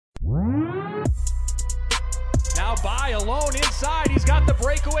by alone inside. He's got the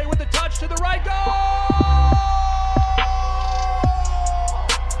breakaway with the touch to the right. Goal!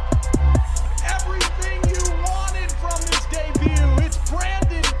 Everything you wanted from this debut. It's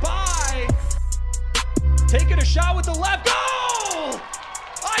Brandon by taking a shot with the left. Goal!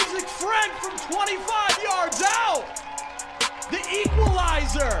 Isaac French from 25 yards out. The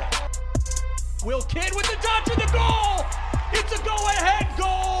equalizer. Will Kidd with the touch of the goal. It's a go-ahead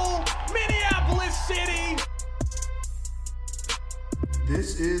goal. Minneapolis City.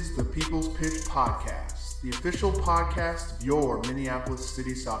 This is the People's Pitch Podcast, the official podcast of your Minneapolis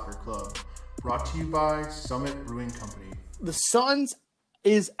City Soccer Club, brought to you by Summit Brewing Company. The Suns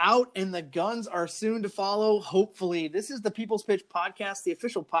is out and the Guns are soon to follow, hopefully. This is the People's Pitch Podcast, the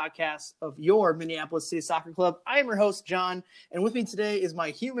official podcast of your Minneapolis City Soccer Club. I am your host, John, and with me today is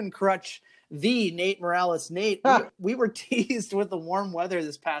my human crutch, the Nate Morales. Nate, we were teased with the warm weather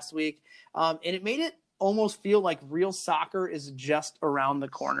this past week, and it made it almost feel like real soccer is just around the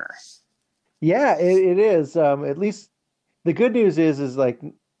corner. Yeah, it is. At least the good news is like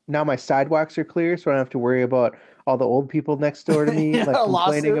now my sidewalks are clear, so I don't have to worry about all the old people next door to me like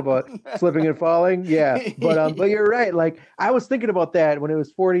complaining about slipping and falling. Yeah, but you're right. Like I was thinking about that when it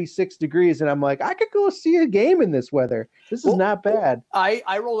was 46 degrees, and I'm like, I could go see a game in this weather. This is not bad. I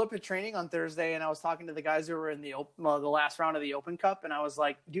rolled up at training on Thursday, and I was talking to the guys who were in the last round of the Open Cup, and I was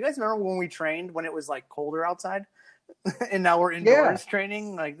like, do you guys remember when we trained when it was like colder outside? And now we're indoors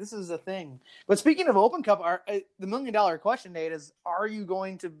training. Like this is a thing. But speaking of Open Cup, the $1 million question, Nate, is: are you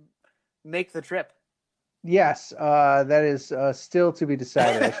going to make the trip? Yes, that is still to be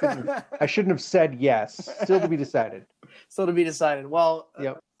decided. I shouldn't have said yes. Still to be decided. Still to be decided. Well,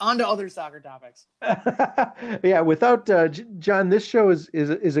 yep. On to other soccer topics. Yeah, without John, this show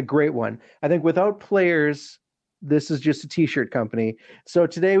is a great one. I think without players, this is just a T-shirt company. So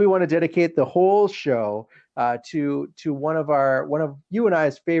today we want to dedicate the whole show to one of you and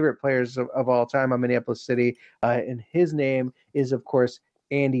I's favorite players of all time on Minneapolis City, and his name is, of course,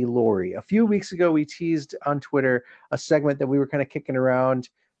 Andy Lorei. A few weeks ago, we teased on Twitter a segment that we were kind of kicking around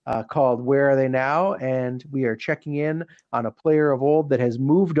called Where Are They Now? And we are checking in on a player of old that has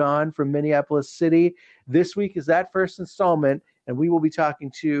moved on from Minneapolis City. This week is that first installment, and we will be talking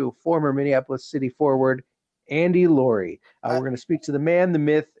to former Minneapolis City forward Andy Lorei. We're going to speak to the man, the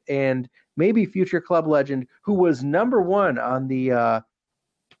myth, and maybe future club legend who was number one on the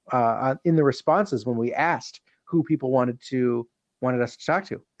in the responses when we asked who people wanted us to talk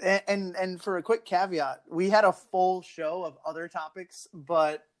to. And for a quick caveat, we had a full show of other topics,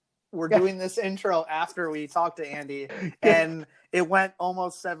 but we're doing this intro after we talked to Andy, and it went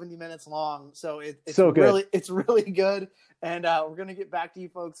almost 70 minutes long. So it's so good. It's really good. And we're going to get back to you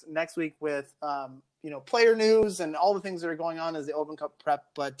folks next week with, player news and all the things that are going on as the Open Cup prep.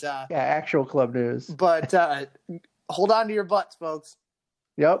 But actual club news. But hold on to your butts, folks.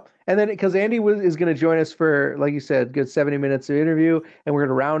 Yep. And then because Andy is going to join us for, like you said, good 70 minutes of interview, and we're going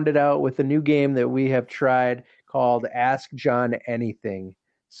to round it out with a new game that we have tried called Ask John Anything.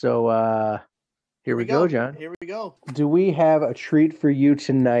 So here we go, John. Here we go. Do we have a treat for you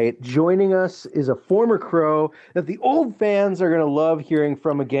tonight? Joining us is a former Crow that the old fans are going to love hearing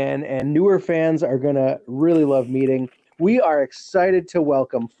from again, and newer fans are going to really love meeting. We are excited to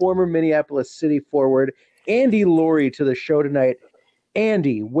welcome former Minneapolis City forward Andy Lorei to the show tonight.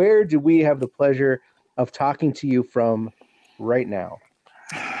 Andy, where do we have the pleasure of talking to you from right now?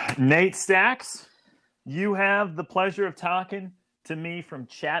 Nate Stacks, you have the pleasure of talking to me from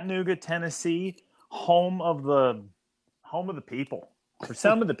Chattanooga, Tennessee, home of the people, for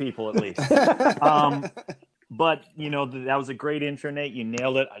some of the people at least. But that was a great intro, Nate. You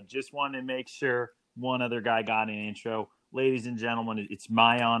nailed it. I just wanted to make sure one other guy got an intro. Ladies and gentlemen, it's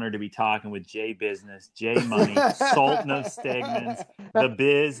my honor to be talking with Jay Business, Jay Money, Sultan of Stegmans, the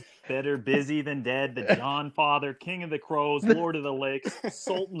Biz, better busy than dead, the John Father, King of the Crows, Lord of the Lakes,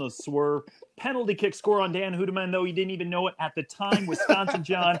 Sultan of Swerve, penalty kick score on Dan Hudeman, though he didn't even know it at the time, Wisconsin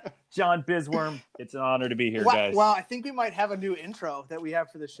John Bizworm. It's an honor to be here, guys. Wow, I think we might have a new intro that we have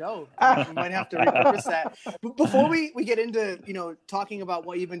for the show. We might have to repurpose that. But before we get into talking about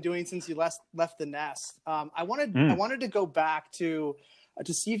what you've been doing since you left the nest, I wanted to go back to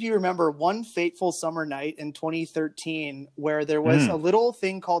see if you remember one fateful summer night in 2013 where there was a little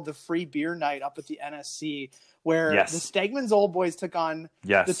thing called the free beer night up at the NSC, where the Stegmans Old Boys took on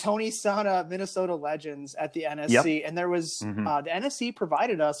the Tony Sana Minnesota Legends at the NSC. And there was the NSC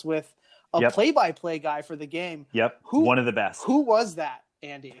provided us with a play-by-play guy for the game. One of the best. Who was that,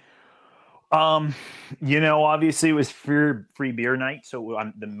 Andy? Obviously it was free beer night,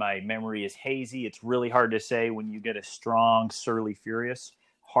 so my memory is hazy. It's really hard to say when you get a strong, surly furious.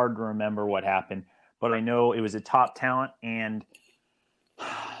 Hard to remember what happened. but I know it was a top talent, and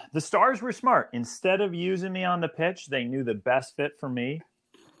the Stars were smart. Instead of using me on the pitch, they knew the best fit for me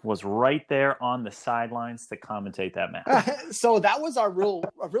was right there on the sidelines to commentate that match. So that was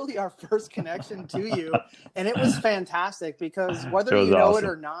really our first connection to you, and it was fantastic because whether you know it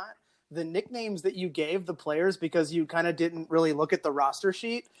or not, the nicknames that you gave the players because you kind of didn't really look at the roster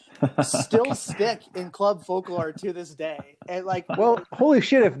sheet still stick in club folklore to this day. And well, holy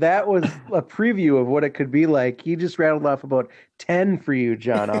shit, if that was a preview of what it could be like, he just rattled off about 10 for you,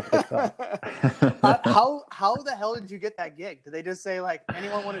 John, off the cuff. How the hell did you get that gig? Did they just say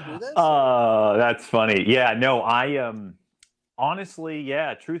anyone want to do this? That's funny. Yeah, no, I honestly,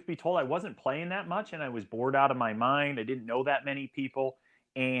 yeah, truth be told, I wasn't playing that much and I was bored out of my mind. I didn't know that many people.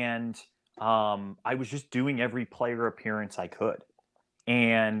 And I was just doing every player appearance I could.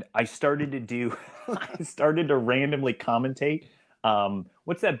 And I started to randomly commentate.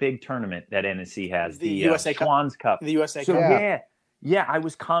 What's that big tournament that NSC has? The USA Schwann's Cup. The USA so, Cup. Yeah, I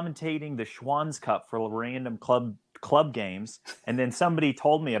was commentating the Schwann's Cup for random club games. And then somebody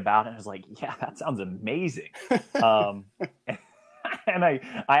told me about it. And I was like, yeah, that sounds amazing. And I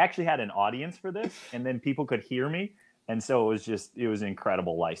actually had an audience for this. And then people could hear me. And so it was an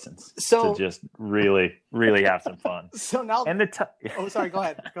incredible license to just really, really have some fun. So now, sorry, go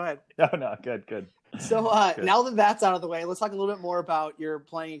ahead. No, good. So now that that's out of the way, let's talk a little bit more about your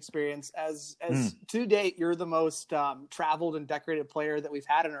playing experience. As to date, you're the most traveled and decorated player that we've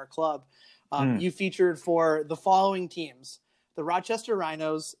had in our club. You featured for the following teams: the Rochester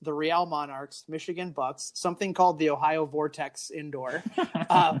Rhinos, the Real Monarchs, Michigan Bucks, something called the Ohio Vortex Indoor,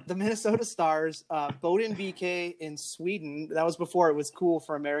 the Minnesota Stars, Boden BK in Sweden. That was before it was cool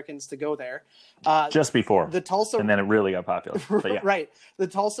for Americans to go there. Just before. The Tulsa, and then it really got popular. But yeah. Right. The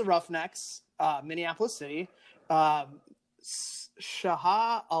Tulsa Roughnecks, Minneapolis City, Shah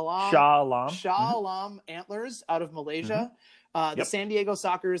Alam Antlers out of Malaysia, the San Diego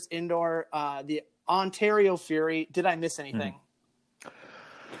Sockers Indoor, the Ontario Fury. Did I miss anything?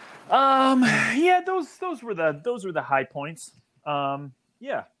 Yeah, those were the high points. Yeah,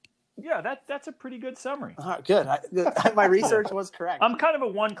 that's a pretty good summary. Good. My research was correct. I'm kind of a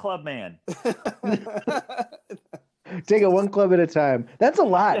one club man. Take it one club at a time. That's a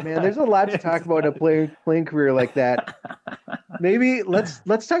lot, man. There's a lot to talk about a playing career like that. Maybe let's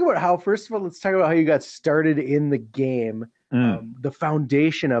talk about let's talk about how you got started in the game. The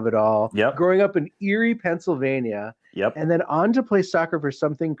foundation of it all. Yep. Growing up in Erie, Pennsylvania. Yep. And then on to play soccer for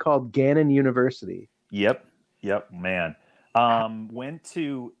something called Gannon University. Yep, man. Went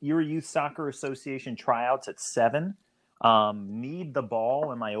to Erie Youth Soccer Association tryouts at 7. Need the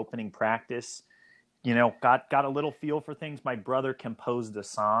ball in my opening practice. Got a little feel for things. My brother composed a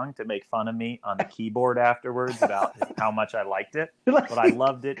song to make fun of me on the keyboard afterwards about how much I liked it, but I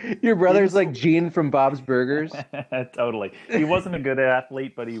loved it. Your brother's like Gene from Bob's Burgers. Totally. He wasn't a good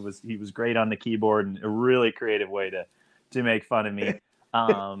athlete, but he was great on the keyboard and a really creative way to make fun of me.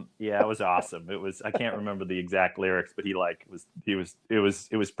 Yeah, it was awesome. I can't remember the exact lyrics, but it was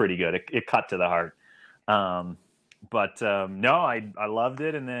pretty good. It cut to the heart. No, I loved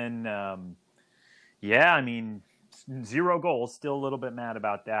it. And then, yeah, I mean, 0 goals. Still a little bit mad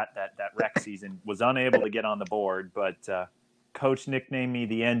about that rec season. Was unable to get on the board, but coach nicknamed me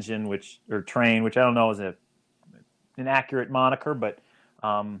the Engine, Train, which I don't know is an accurate moniker, but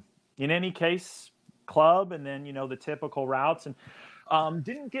in any case, club, and then the typical routes, and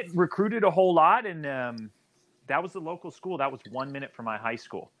didn't get recruited a whole lot, and that was the local school. That was 1 minute from my high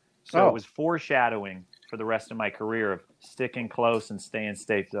school, so It was foreshadowing for the rest of my career of sticking close and staying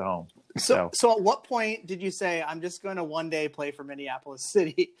safe at home. So at what point did you say, I'm just going to one day play for Minneapolis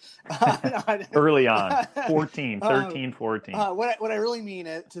City? Early on, 13, 14. What I really mean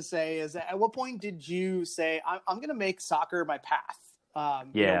to say is, at what point did you say, I'm going to make soccer my path?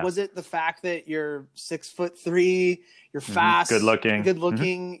 Was it the fact that you're 6'3", you're fast, good looking,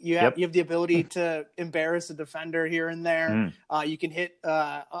 Mm-hmm. you have the ability to embarrass a defender here and there. You can hit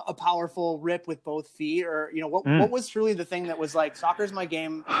a powerful rip with both feet, or what was truly the thing that was like, soccer's my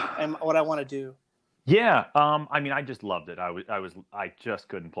game and what I want to do? Yeah, I mean, I just loved it. I just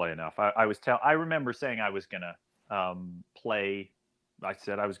couldn't play enough. I remember saying I was gonna play. I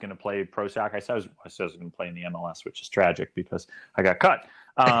said I was going to play pro soccer. I said I was going to play in the MLS, which is tragic because I got cut.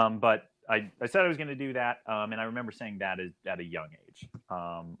 But I said I was going to do that, and I remember saying that at a young age.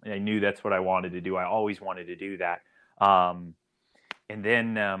 I knew that's what I wanted to do. I always wanted to do that. And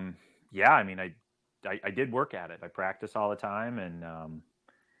then, I mean, I did work at it. I practiced all the time, and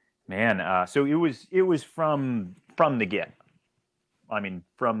so it was from the get. I mean,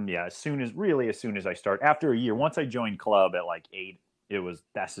 as soon as I start, after a year, once I joined club at like 8.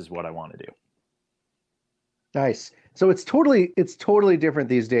 This is what I want to do. Nice. So it's totally different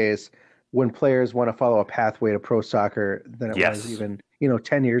these days when players want to follow a pathway to pro soccer than it was Yes, even,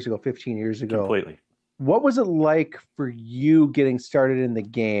 10 years ago, 15 years ago. completely. What was it like for you getting started in the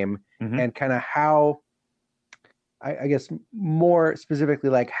game, Hmm. and kind of how, I guess more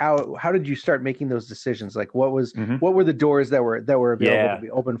specifically, like how did you start making those decisions? Like Hmm. what were the doors that were available to Yeah, be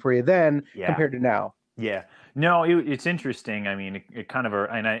open for you then yeah. compared to now? Yeah, no, it's interesting. I mean, it kind of,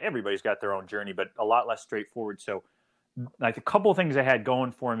 everybody's got their own journey, but a lot less straightforward. So, like a couple of things I had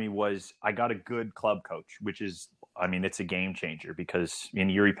going for me was I got a good club coach, which is, I mean, it's a game changer because in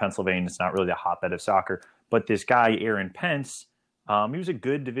Erie, Pennsylvania, it's not really the hotbed of soccer. But this guy, Aaron Pence, he was a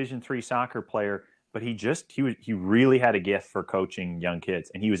good Division III soccer player, but he really had a gift for coaching young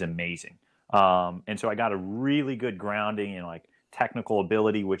kids, and he was amazing. And so I got a really good grounding in like technical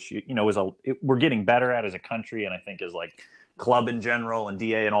ability, which we're getting better at as a country, and I think as like club in general and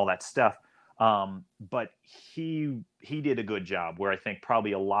DA and all that stuff. But he did a good job where I think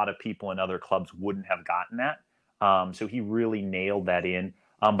probably a lot of people in other clubs wouldn't have gotten that. So he really nailed that in.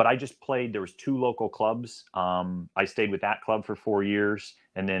 But I just played. There was two local clubs. I stayed with that club for 4 years,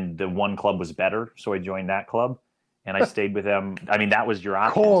 and then the one club was better, so I joined that club, and I stayed with them. I mean, that was your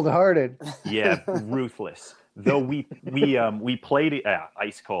option. Cold-hearted. Yeah, ruthless. Though we played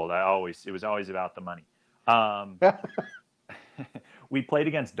ice cold. It was always about the money. Um, we played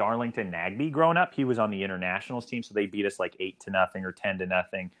against Darlington Nagby growing up. He was on the internationals team, so they beat us like 8-0 or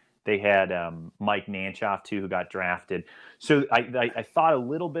 10-0. They had Mike Nanchoff too, who got drafted. So I thought a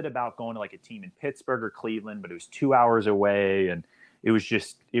little bit about going to like a team in Pittsburgh or Cleveland, but it was 2 hours away, and it was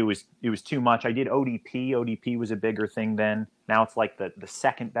too much. I did ODP. ODP was a bigger thing then. Now it's like the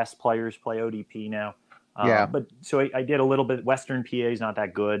second best players play ODP now. Yeah. But so I did a little bit. Western PA is not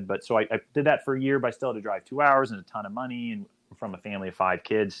that good, but so I did that for a year. But I still had to drive 2 hours and a ton of money, and from a family of 5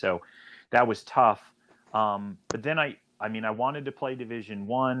 kids, so that was tough. But then I wanted to play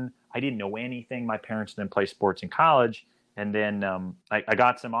Division I. I didn't know anything. My parents didn't play sports in college, and then I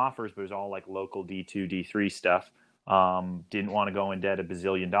got some offers, but it was all like local D2, D3 stuff. Didn't want to go in debt $1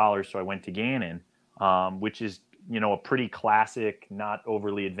 bazillion, so I went to Gannon, which is a pretty classic, not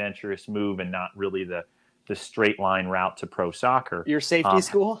overly adventurous move, and not really the straight line route to pro soccer. Your safety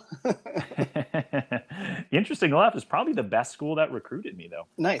school? Interesting enough, is probably the best school that recruited me, though.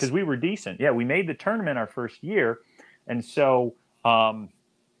 Nice. Because we were decent. Yeah, we made the tournament our first year. And so,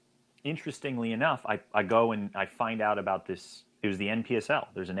 interestingly enough, I go and I find out about this. It was the NPSL.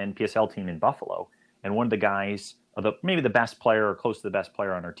 There's an NPSL team in Buffalo. And one of the guys, maybe the best player or close to the best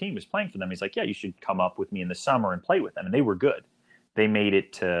player on our team, was playing for them. He's like, yeah, you should come up with me in the summer and play with them. And they were good. They made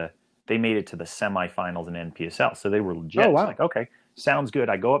it to the semifinals in NPSL. So they were legit. Oh, wow. It's like, okay, sounds good.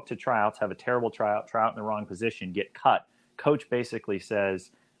 I go up to tryouts, have a terrible tryout in the wrong position, get cut. Coach basically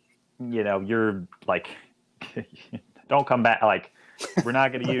says, you're like, don't come back. Like, we're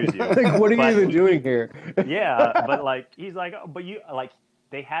not going to use you. Like, what are you even doing here? Yeah. But like, he's like, oh, but you like,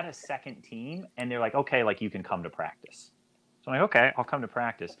 they had a second team and they're like, okay, like you can come to practice. So I'm like, okay, I'll come to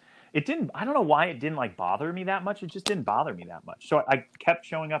practice. I don't know why it didn't like bother me that much. It just didn't bother me that much. So I kept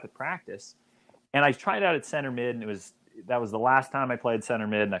showing up at practice, and I tried out at center mid, and that was the last time I played center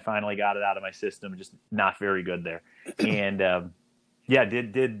mid, and I finally got it out of my system. Just not very good there. And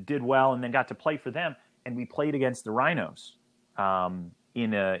did well, and then got to play for them, and we played against the Rhinos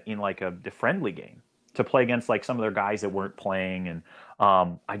in like a friendly game to play against like some of their guys that weren't playing, and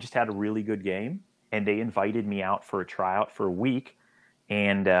I just had a really good game, and they invited me out for a tryout for a week.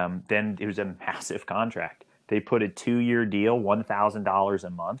 And then it was a massive contract. They put a 2-year deal, $1,000 a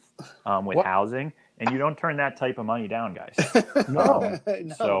month with housing, and you don't turn that type of money down, guys. No.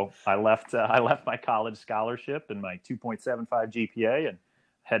 No. So I left my college scholarship and my 2.75 GPA and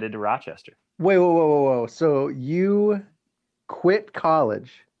headed to Rochester. Wait, whoa. So you quit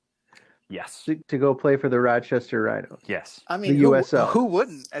college Yes. to go play for the Rochester Rhinos? Yes. I mean, The USL. who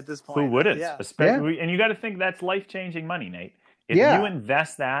wouldn't at this point? Who wouldn't? Yeah. Especially, and you got to think that's life-changing money, Nate. If you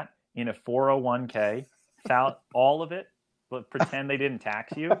invest that in a 401k, all of it, but pretend they didn't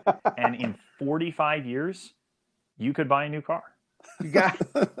tax you, and in 45 years, you could buy a new car. You got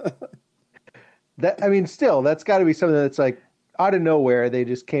that. I mean, still, that's got to be something that's like out of nowhere. They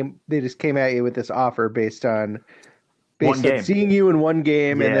just came at you with this offer based on seeing you in one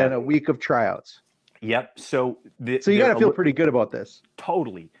game and then a week of tryouts. Yep. So you got to feel pretty good about this.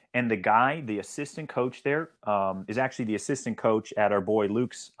 Totally. And the assistant coach there is actually the assistant coach at our boy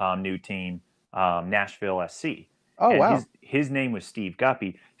Luke's new team, Nashville SC. Oh, wow. His name was Steve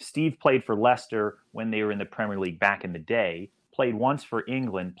Guppy. Steve played for Leicester when they were in the Premier League back in the day, played once for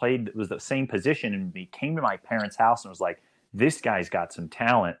England, was the same position, and he came to my parents' house and was like, this guy's got some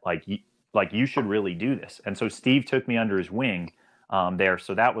talent. Like, like, you should really do this. And so Steve took me under his wing there.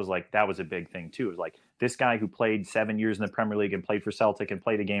 So that was a big thing too. It was like, this guy who played 7 years in the Premier League and played for Celtic and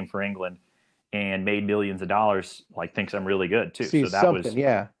played a game for England and made millions of dollars, like, thinks I'm really good too. See, so that something, was,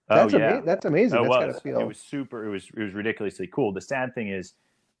 yeah. that's That's amazing. It That's gotta feel. It was super. It was ridiculously cool. The sad thing is,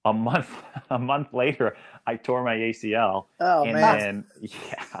 a month later, I tore my ACL. Oh, and man.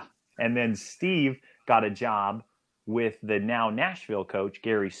 And then Steve got a job with the now Nashville coach,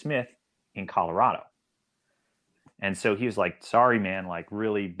 Gary Smith, in Colorado. And so he was like, sorry, man, like,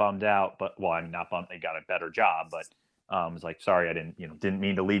 really bummed out. But, well, I'm not bummed. They got a better job. But I was like, sorry, I didn't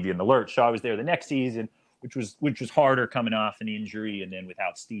mean to leave you in the lurch. So I was there the next season, which was harder coming off an injury and then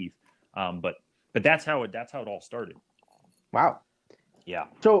without Steve. But that's how it all started. Wow. Yeah.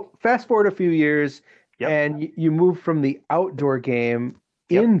 So fast forward a few years, Yep. and you move from the outdoor game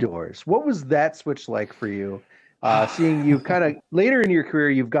indoors. What was that switch like for you? Seeing you kind of later in your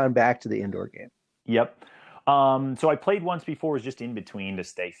career, you've gone back to the indoor game. Yep. So I played once before, was just in between to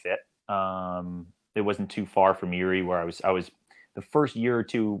stay fit. It wasn't too far from Erie, where I was the first year or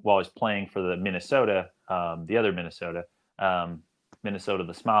two while I was playing for the Minnesota, the other Minnesota, Minnesota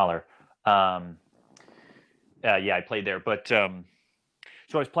the smaller. I played there, but so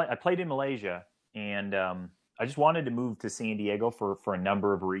I played in Malaysia, and I just wanted to move to San Diego for a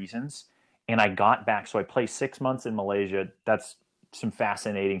number of reasons. And I got back, so I played 6 months in Malaysia. That's some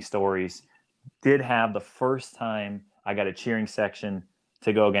fascinating stories. Did have the first time I got a cheering section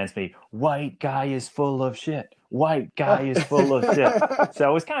to go against me. White guy is full of shit. White guy is full of shit. So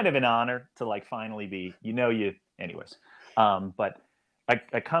it was kind of an honor to, like, finally be, anyways. But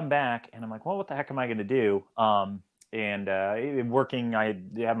I come back and I'm like, well, what the heck am I going to do? Working, I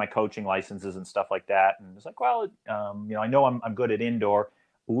have my coaching licenses and stuff like that. And it's like, well, I know I'm good at indoor.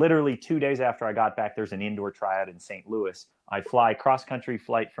 Literally 2 days after I got back, there's an indoor tryout in St. Louis. I fly cross-country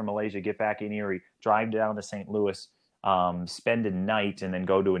flight from Malaysia, get back in Erie, drive down to St. Louis, spend a night, and then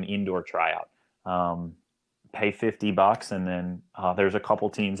go to an indoor tryout. Pay $50, and then there's a couple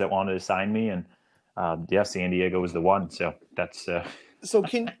teams that wanted to sign me, and San Diego was the one. So that's. So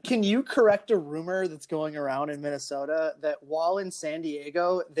can you correct a rumor that's going around in Minnesota that while in San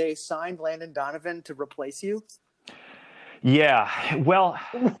Diego they signed Landon Donovan to replace you? Yeah, well,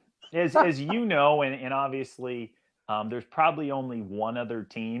 as you know, and obviously, there's probably only one other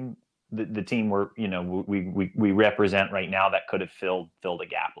team, the team where we represent right now, that could have filled a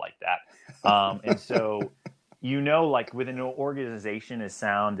gap like that. And so, like, with an organization as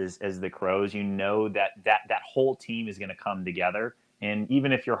sound as the Crows, that whole team is going to come together. And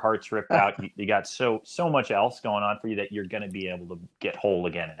even if your heart's ripped out, you got so much else going on for you that you're going to be able to get whole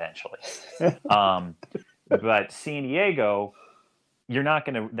again eventually. But San Diego, you're not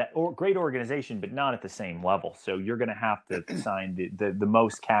going to great organization, but not at the same level. So you're going to have to sign the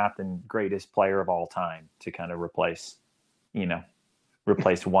most capped and greatest player of all time to kind of replace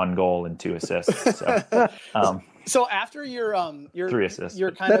 1 goal and 2 assists. So after your 3 assists,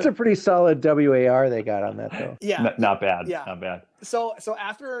 That's a pretty solid WAR they got on that, though. Yeah, not bad. Yeah, not bad. So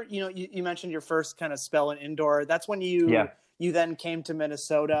after you mentioned your first kind of spell in indoor, that's when you then came to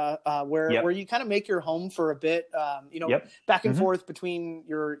Minnesota, where you kind of make your home for a bit. Back and forth between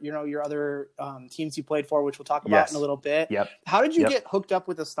your other teams you played for, which we'll talk about in a little bit. Yep. How did you get hooked up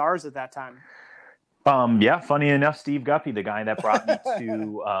with the Stars at that time? Funny enough, Steve Guppy, the guy that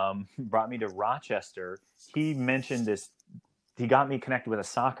brought me to Rochester, he mentioned this. He got me connected with a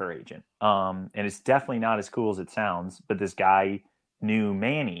soccer agent. And it's definitely not as cool as it sounds, but this guy knew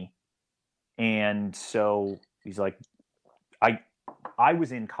Manny. And so he's like, I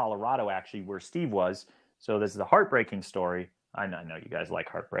was in Colorado, actually, where Steve was. So this is a heartbreaking story. I know you guys like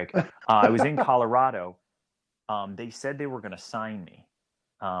heartbreak. I was in Colorado. They said they were going to sign me.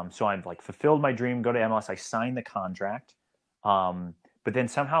 So I've, like, fulfilled my dream, go to MLS. I signed the contract. But then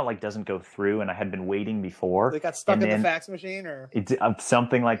somehow, like, doesn't go through, and I had been waiting before. They got stuck in the fax machine, or it's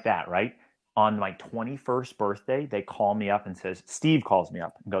something like that, right? On my 21st birthday, they call me up and Steve calls me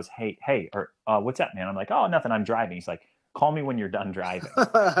up and goes, hey, or what's up, man? I'm like, oh, nothing, I'm driving. He's like, call me when you're done driving.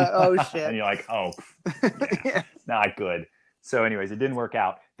 Oh, shit. And you're like, oh, yeah, not good. So anyways, it didn't work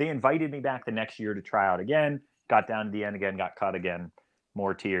out. They invited me back the next year to try out again, got down to the end again, got cut again,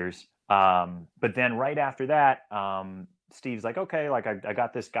 more tears. But then right after that, Steve's like, okay, like, I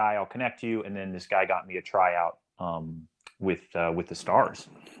got this guy, I'll connect you. And then this guy got me a tryout with the Stars.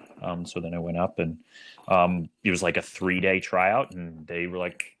 So then I went up, and it was like a 3-day tryout, and they were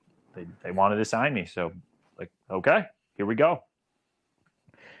like, they wanted to sign me. So, like, okay, here we go.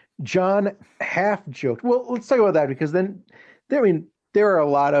 John half joked. Well, let's talk about that, because then, there are a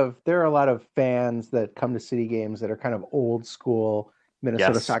lot of fans that come to city games that are kind of old school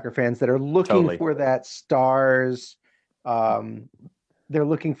Minnesota Yes. soccer fans that are looking Totally. for that stars. They're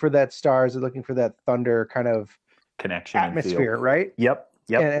looking for that stars. They're looking for that thunder kind of Connection atmosphere, and feel. right? Yep.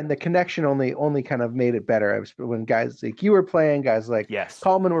 And the connection only kind of made it better. When guys like you were playing, guys like Yes.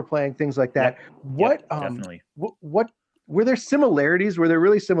 Coleman were playing, things like that. Yep, definitely. What were there similarities? Were there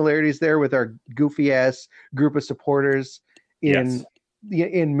really similarities there with our goofy ass group of supporters in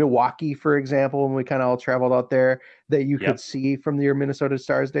Milwaukee, for example, when we kind of all traveled out there that you could see from your Minnesota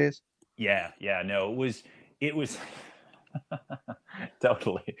Stars days? Yeah. No, it was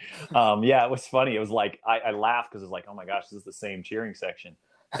totally. It was funny. It was like I laughed because it's like, oh my gosh, this is the same cheering section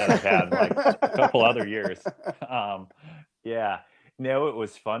that I've had like a couple other years. No, it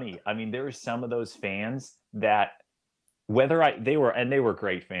was funny. I mean, there were some of those fans that they were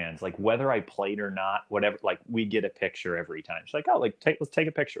great fans. Like whether I played or not, whatever. Like we get a picture every time. She's like, oh, like let's take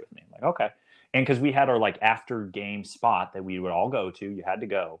a picture with me. I'm like, okay. And because we had our like after game spot that we would all go to, you had to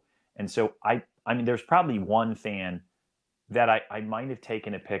go. And so I mean, there's probably one fan that I might have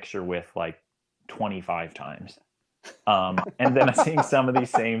taken a picture with like 25 times. And then I'm seeing some of these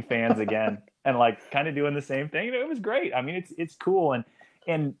same fans again and like kind of doing the same thing. It was great. I mean, it's cool. And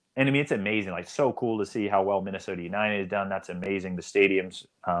I mean, it's amazing. Like so cool to see how well Minnesota United has done. That's amazing. The stadium's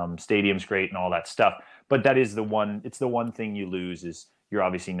great and all that stuff. But it's the one thing you lose is you're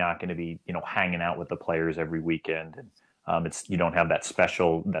obviously not going to be, hanging out with the players every weekend. And you don't have that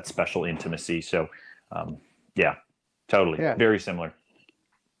special intimacy. So totally. Yeah. Very similar.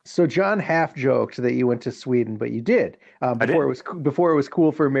 So John half joked that you went to Sweden, but you did before it was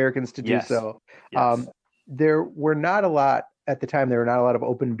cool for Americans to do so. Yes. There were not a lot at the time. There were not a lot of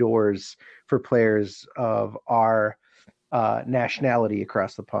open doors for players of our nationality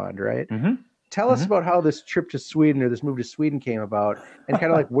across the pond, right? Mm-hmm. Tell us about how this trip to Sweden or this move to Sweden came about, and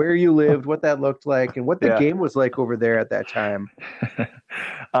kind of like where you lived, what that looked like, and what the game was like over there at that time.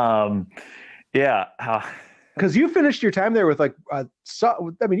 Because you finished your time there with you had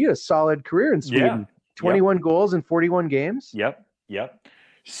a solid career in Sweden. 21 goals in 41 games. Yep.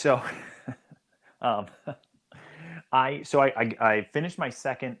 So, I finished my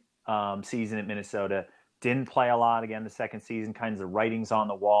second season at Minnesota. Didn't play a lot again the second season. Kind of the writing's on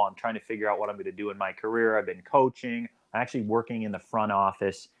the wall. I'm trying to figure out what I'm going to do in my career. I've been coaching. I'm actually working in the front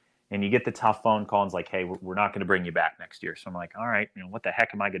office. And you get the tough phone call and it's like, hey, we're not going to bring you back next year. So I'm like, all right, what the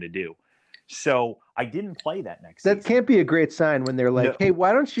heck am I going to do? So I didn't play that next season. That can't be a great sign when they're like, hey,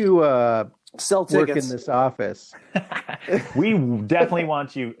 why don't you sell work tickets in this office? We definitely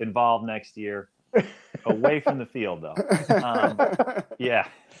want you involved next year. Away from the field, though.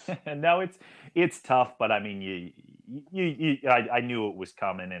 No, it's tough, but I mean, I knew it was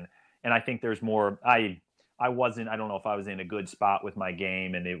coming, and I think there's more. I don't know if I was in a good spot with my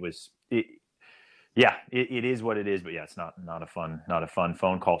game, and it is what it is. But it's not a fun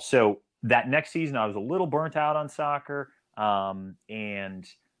phone call. So that next season, I was a little burnt out on soccer, and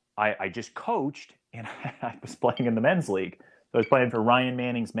I just coached, and I was playing in the men's league. So I was playing for Ryan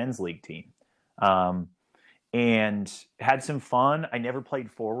Manning's men's league team. And had some fun. I never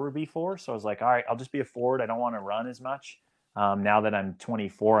played forward before. So I was like, all right, I'll just be a forward. I don't want to run as much. Now that I'm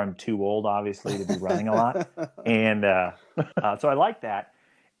 24, I'm too old, obviously, to be running a lot. And so I like that.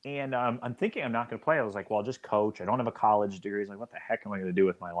 And I'm thinking I'm not going to play. I was like, well, I'll just coach. I don't have a college degree. I was like, what the heck am I going to do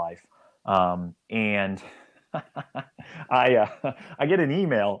with my life? And I get an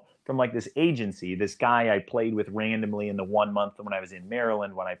email from like this agency, this guy I played with randomly in the 1 month when I was in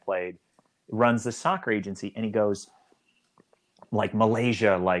Maryland when I played. Runs the soccer agency, and he goes, like,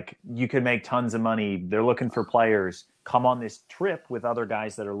 Malaysia, like, you could make tons of money. They're looking for players. Come on this trip with other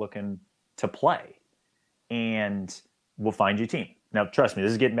guys that are looking to play, and we'll find you a team. Now, trust me,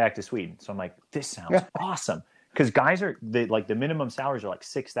 this is getting back to Sweden. So I'm like, this sounds awesome. Because guys the minimum salaries are like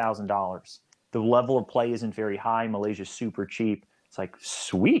 $6,000. The level of play isn't very high. Malaysia's super cheap. It's like,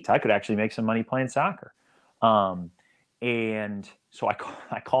 sweet, I could actually make some money playing soccer. And so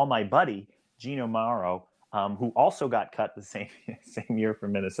I call my buddy, Gino Mauro, who also got cut the same year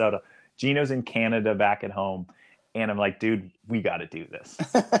from Minnesota. Gino's in Canada back at home. And I'm like, dude, we got to do this.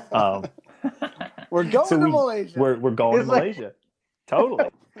 We're going to Malaysia. We're going to Malaysia. Totally.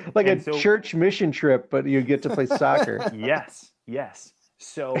 Like church mission trip, but you get to play soccer. Yes.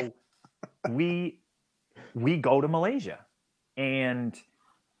 So we go to Malaysia. And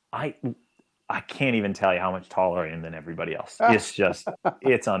I can't even tell you how much taller I am than everybody else.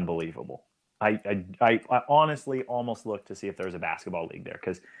 It's unbelievable. I honestly almost looked to see if there was a basketball league there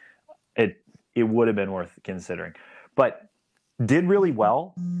because it would have been worth considering. But did really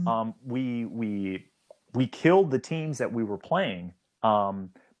well. We killed the teams that we were playing.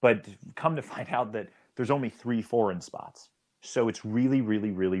 But come to find out that there's only 3 foreign spots. So it's really,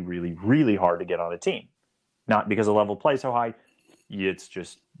 really, really, really, really hard to get on a team. Not because the level of play is so high. It's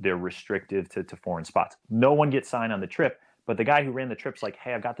just they're restrictive to foreign spots. No one gets signed on the trip, but the guy who ran the trip's like,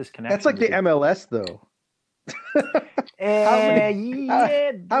 hey, I've got this connection. That's like the MLS, though.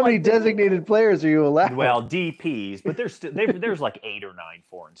 How many designated players are you allowed? Well, DPs, but there's like 8 or 9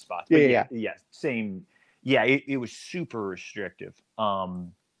 foreign spots. But yeah, same. Yeah, it was super restrictive.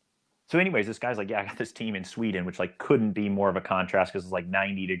 So anyways, this guy's like, yeah, I got this team in Sweden, which like couldn't be more of a contrast because it's like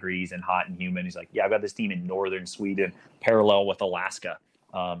 90 degrees and hot and humid. He's like, yeah, I've got this team in northern Sweden, parallel with Alaska.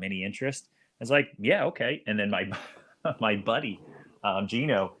 Any interest? I was like, yeah, okay. And then my buddy,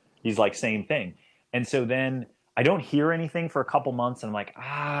 Gino, he's like, same thing. And so then I don't hear anything for a couple months, and I'm like,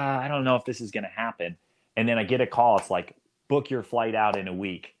 I don't know if this is going to happen. And then I get a call. It's like, book your flight out in a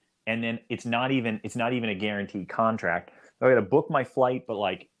week. And then it's not even a guaranteed contract. I got to book my flight, but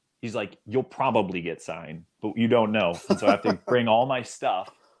like, he's like, you'll probably get signed, but you don't know. And so I have to bring all my stuff,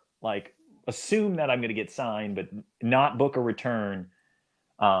 like assume that I'm going to get signed, but not book a return.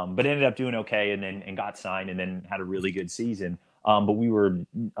 But ended up doing okay and got signed and then had a really good season. But we were,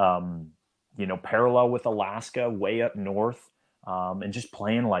 parallel with Alaska, way up north, and just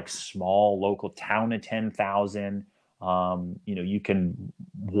playing like small local town of 10,000. You can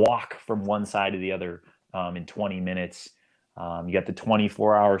walk from one side to the other in 20 minutes. You got the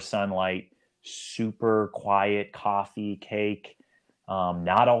 24-hour sunlight, super quiet, coffee, cake,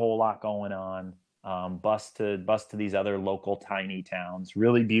 not a whole lot going on. Bus to these other local tiny towns,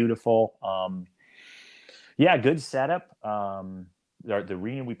 really beautiful. Good setup. The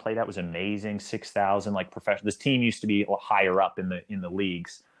arena we played at was amazing, 6,000 like professional. This team used to be a little higher up in the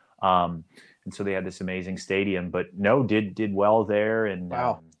leagues, and so they had this amazing stadium. But no, did well there, and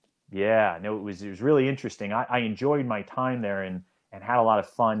wow. It was really interesting. I enjoyed my time there and had a lot of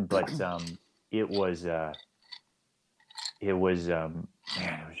fun, but it was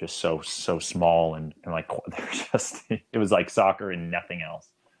just so small and like it was like soccer and nothing else.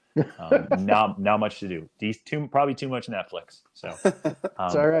 Not much to do. Probably too much Netflix. So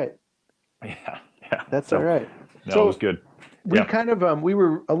it's all right. Yeah, that's all right. No, so it was good. We kind of we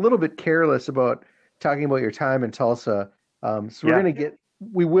were a little bit careless about talking about your time in Tulsa. So we're gonna get.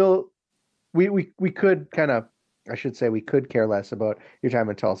 We could kind of. I should say we could care less about your time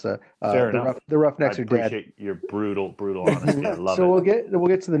in Tulsa. Fair enough. The Roughnecks are dead. I appreciate your brutal honesty. I love so it. we'll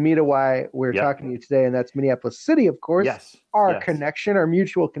get to the meat of why we're talking to you today, and that's Minneapolis City, of course. Yes. Our connection, our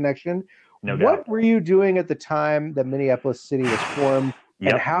mutual connection. No doubt. What were you doing at the time that Minneapolis City was formed,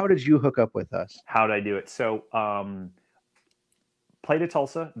 and how did you hook up with us? How did I do it? So, played at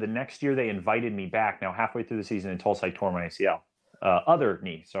Tulsa. The next year, they invited me back. Now, halfway through the season in Tulsa, I tore my ACL, other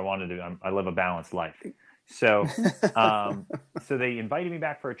knee. So I live a balanced life. So, so they invited me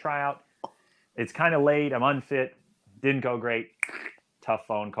back for a tryout. It's kind of late. I'm unfit. Didn't go great. Tough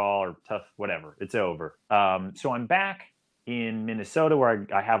phone call or tough whatever. It's over. So I'm back in Minnesota where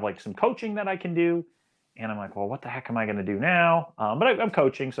I have like some coaching that I can do. And I'm like, well, what the heck am I going to do now? But I'm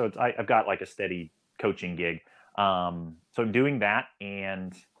coaching. So I've got like a steady coaching gig. So I'm doing that.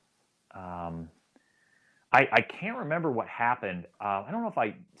 And I can't remember what happened. I don't know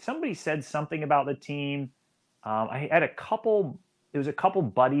if somebody said something about the team. I had a couple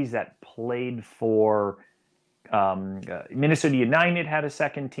buddies that played for Minnesota United had a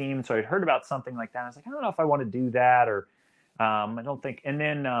second team. So I'd heard about something like that. I was like, I don't know if I want to do that or I don't think. And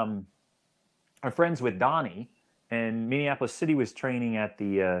then our friends with Donnie and Minneapolis City was training at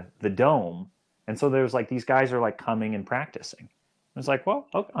the Dome. And so there's like, these guys are like coming and practicing. I was like, well,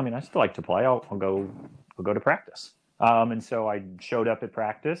 okay, I mean, I still like to play. I'll go to practice. And so I showed up at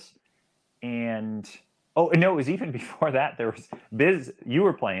practice and, no, it was even before that. There was Biz, you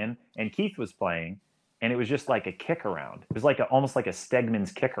were playing and Keith was playing and it was just like a kick around. It was like almost like a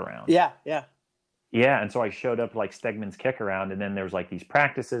Stegman's kick around. Yeah. Yeah. And so I showed up like Stegman's kick around and then there was like these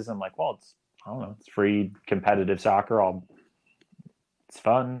practices. I'm like, well, it's free competitive soccer. It's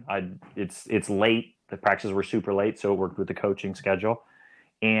fun. It's late. The practices were super late. So it worked with the coaching schedule.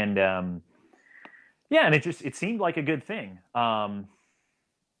 And, and it seemed like a good thing.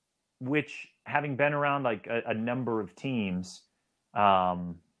 Which having been around like a number of teams,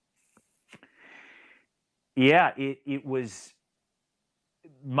 it was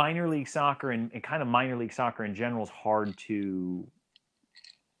minor league soccer and kind of minor league soccer in general is hard to,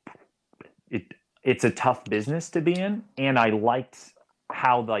 it's a tough business to be in. And I liked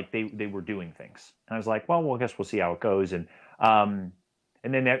how like they were doing things. And I was like, well, I guess we'll see how it goes. And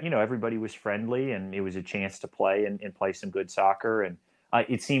then, everybody was friendly and it was a chance to play and play some good soccer. And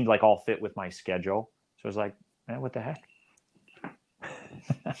it seemed like all fit with my schedule. So I was like, what the heck?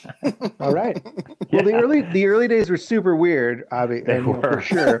 All right. Well, the early days were super weird, for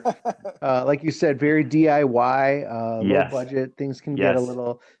sure. Like you said, very DIY, low budget. Things can get a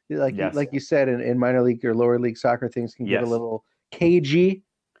little like you said in minor league or lower league soccer. Things can get a little cagey.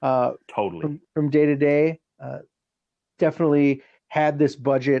 Totally. From day to day. Definitely had this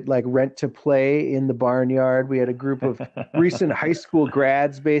budget like rent to play in the barnyard. We had a group of recent high school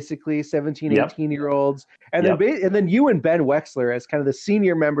grads, basically 17, 18-year-olds. And then you and Ben Wexler as kind of the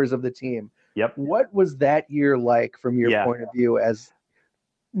senior members of the team. Yep. What was that year like from your point of view as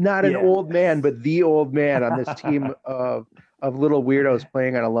not an old man, but the old man on this team of little weirdos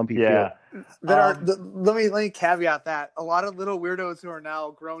playing on a lumpy field? Let me caveat that a lot of little weirdos who are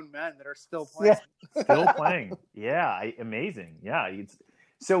now grown men that are still playing. Still playing. Yeah. Amazing. Yeah.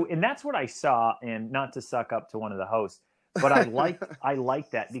 And that's what I saw, and not to suck up to one of the hosts, but I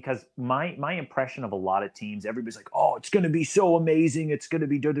like that because my impression of a lot of teams, everybody's like, oh, it's going to be so amazing. It's going to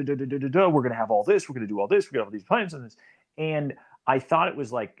be We're going to have all this. We're going to do all this. We're going to have these plans and this. And I thought it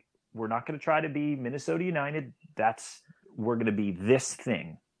was like, we're not going to try to be Minnesota United. We're going to be this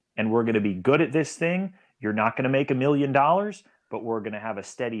thing, and we're going to be good at this thing. You're not going to make $1 million, but we're going to have a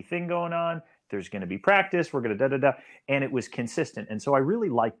steady thing going on. There's going to be practice. We're going to and it was consistent. And so I really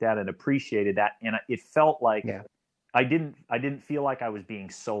liked that and appreciated that. And it felt like I didn't feel like I was being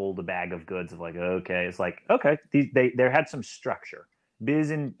sold a bag of goods of like, okay, it's like, okay, they had some structure.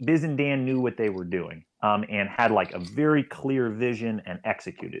 Biz and Dan knew what they were doing, and had like a very clear vision and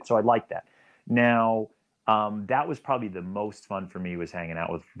executed. So I liked that. Now, that was probably the most fun for me, was hanging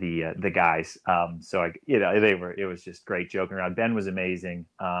out with the guys. It was just great joking around. Ben was amazing.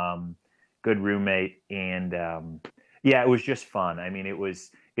 Good roommate. And, it was just fun. I mean, we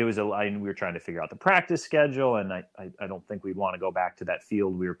were trying to figure out the practice schedule, and I don't think we'd want to go back to that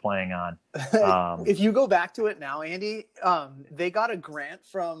field we were playing on. If you go back to it now, Andy, they got a grant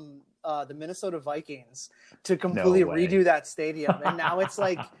from the Minnesota Vikings to completely redo that stadium, and now it's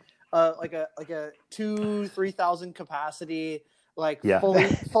like a 2,000-3,000 capacity,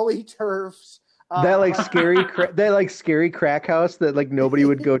 fully turfed. That scary crack house that like nobody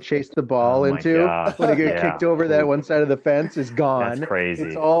would go chase the ball into when it get kicked over that one side of the fence is gone. That's crazy.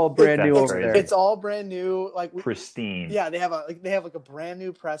 It's all brand new over there. It's all brand new, like pristine. Yeah, they have a brand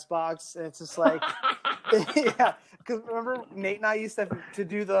new press box, and it's just like because remember Nate and I used to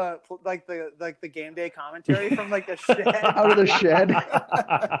do the game day commentary from like the shed out of the shed.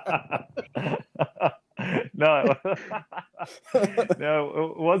 No,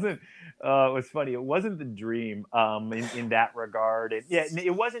 it wasn't. It was funny. It wasn't the dream in that regard.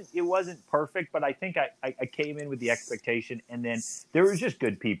 It wasn't perfect, but I think I came in with the expectation, and then there was just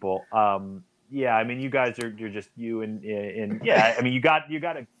good people. I mean, you guys you're just you and I mean, you got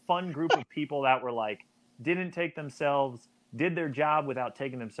a fun group of people that were like did their job without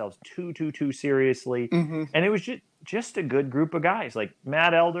taking themselves too seriously, and it was just a good group of guys. Like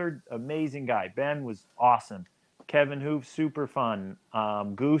Matt Elder, amazing guy. Ben was awesome. Kevin Hoof, super fun.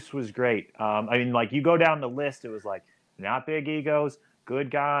 Goose was great. I mean, like you go down the list, it was like not big egos, good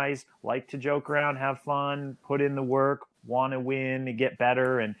guys, like to joke around, have fun, put in the work, want to win and get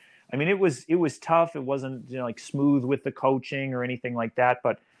better. And I mean, it was tough. It wasn't like smooth with the coaching or anything like that.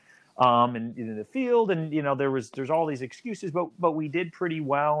 But and in the field, and there's all these excuses, but we did pretty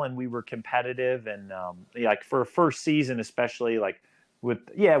well, and we were competitive, and like for a first season, especially like.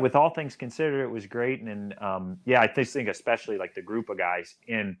 With all things considered, it was great, and I think especially like the group of guys,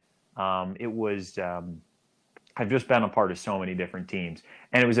 and it was. I've just been a part of so many different teams,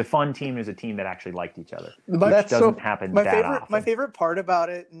 and it was a fun team. It was a team that actually liked each other. That doesn't happen that often. My favorite part about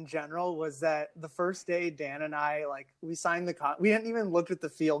it in general was that the first day, Dan and I we signed we hadn't even looked at the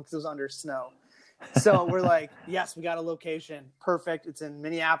field because it was under snow. So we're like, yes, we got a location, perfect. It's in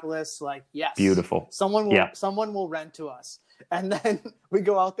Minneapolis. Like, yes, beautiful. Someone will rent to us. And then we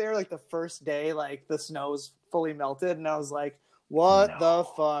go out there like the first day, like the snow's fully melted, and I was like, "What the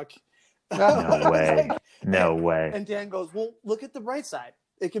fuck?" No way. No way. And Dan goes, "Well, look at the bright side.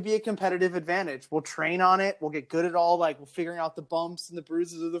 It could be a competitive advantage. We'll train on it. We'll get good at all, like we're figuring out the bumps and the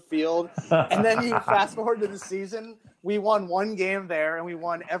bruises of the field." And then you fast forward to the season, we won one game there, and we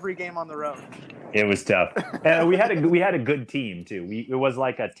won every game on the road. It was tough, and we had a good team too. It was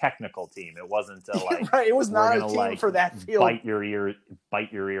like a technical team. It wasn't right. It was not a team for that field. Bite your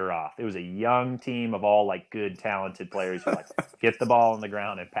ear off. It was a young team of all like good, talented players who like get the ball on the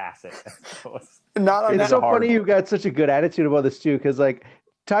ground and pass it. It's so funny you got such a good attitude about this too, because like.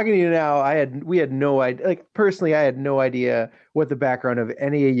 Talking to you now, we had no idea. Like personally, I had no idea what the background of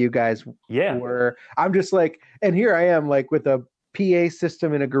any of you guys were. I'm just like, and here I am, like with a PA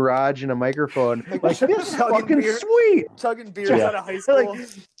system in a garage and a microphone. Like this is chugging fucking beer. sweet. Chugging beers out of high school.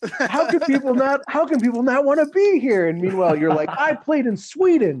 How can people not want to be here? And meanwhile, you're like, I played in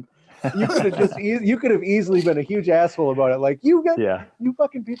Sweden. You could have easily been a huge asshole about it. Like you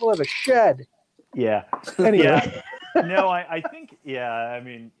fucking people have a shed. Yeah. Anyway. Yeah. No, I think, I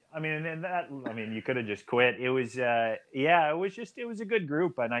mean, you could have just quit. It was, it was a good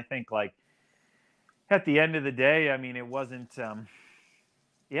group. And I think like at the end of the day, I mean, it wasn't,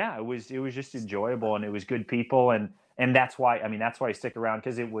 it was just enjoyable and it was good people. And that's why I stick around.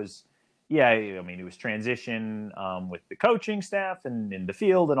 Cause it was, it was transition, with the coaching staff and in the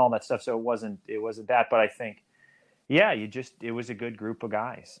field and all that stuff. So it wasn't that, but I think, it was a good group of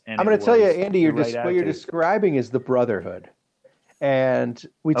guys. And I'm going to tell you, Andy, what you're describing is the brotherhood. And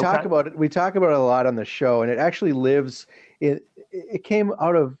we talk about it. We talk about it a lot on the show, and it actually lives. It came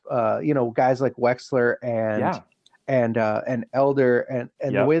out of guys like Wexler and Elder, and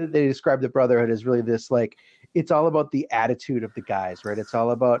the way that they describe the brotherhood is really this, like, it's all about the attitude of the guys, right? It's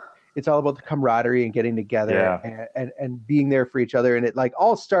all about the camaraderie and getting together and being there for each other. And it like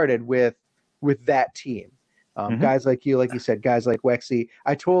all started with that team. Guys like you, like you said, guys like Wexy.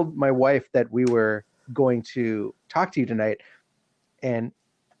 I told my wife that we were going to talk to you tonight, and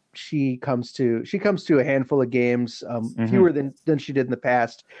she comes to a handful of games, fewer than she did in the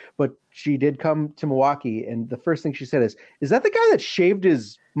past, but she did come to Milwaukee. And the first thing she said is that the guy that shaved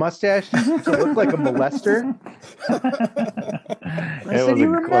his mustache to look like a molester? I said, you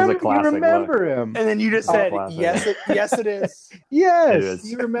remember him. And then you just said, yes, it is. Yes,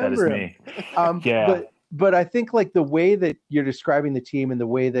 you remember him. Me. But I think like the way that you're describing the team and the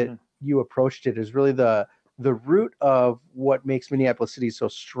way that you approached it is really the root of what makes Minneapolis City so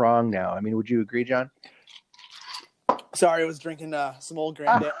strong now. I mean, would you agree, John? Sorry, I was drinking some old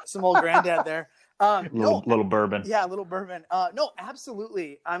granddad there. Little bourbon. Yeah, a little bourbon. No,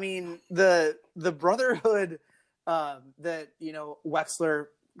 absolutely. I mean, the brotherhood that Wexler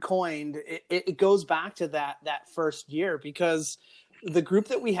coined, it goes back to that first year, because the group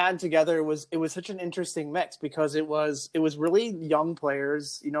that we had together was such an interesting mix, because it was really young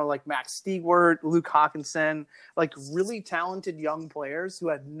players, like Max Stegwart, Luke Hawkinson, like really talented young players who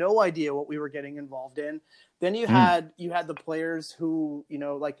had no idea what we were getting involved in. Then you had the players who,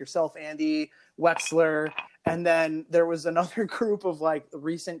 like yourself, Andy, Wexler, and then there was another group of like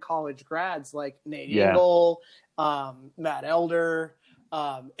recent college grads like Nate Engel, Matt Elder.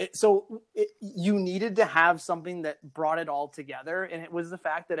 You needed to have something that brought it all together, and it was the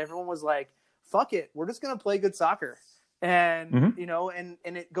fact that everyone was like, "Fuck it, we're just gonna play good soccer," and and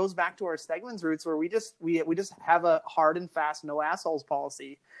it goes back to our Stegman's roots, where we just have a hard and fast no assholes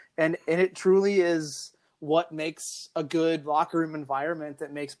policy, and it truly is what makes a good locker room environment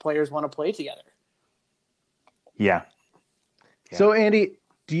that makes players want to play together. Yeah. So Andy,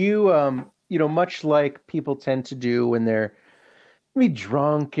 do you much like people tend to do when they're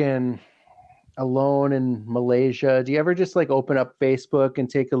drunk and alone in Malaysia, do you ever just like open up Facebook and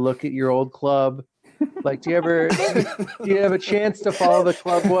take a look at your old club? Like, do you have a chance to follow the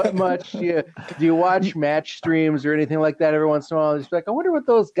club? What much? Do you watch match streams or anything like that every once in a while? Just like, I wonder what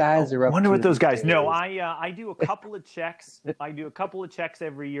those guys are up to. Wonder what those guys. No, I do a couple of checks. I do a couple of checks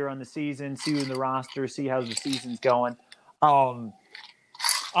every year on the season, see who's in the roster, see how the season's going. So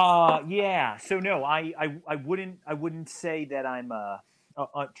no, I wouldn't say that I'm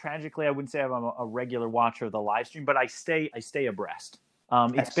tragically, I wouldn't say I'm a regular watcher of the live stream, but I stay abreast.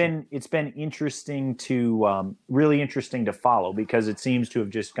 It's been interesting to really interesting to follow, because it seems to have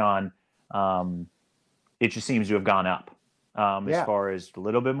just gone. It just seems to have gone up as far as a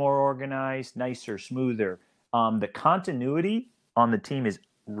little bit more organized, nicer, smoother. The continuity on the team is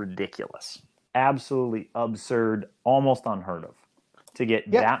ridiculous, absolutely absurd, almost unheard of. To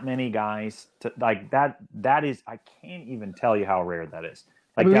get that many guys to like that is, I can't even tell you how rare that is.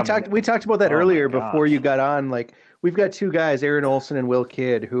 Like, I mean, we talked about that earlier before you got on. Like, we've got two guys, Aaron Olson and Will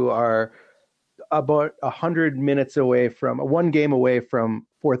Kidd, who are about 100 minutes away from one game away from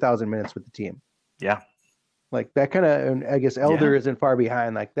 4,000 minutes with the team. Yeah. Like that kind of, and I guess Elder isn't far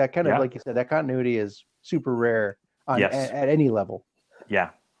behind. Like that kind of, like you said, that continuity is super rare at any level.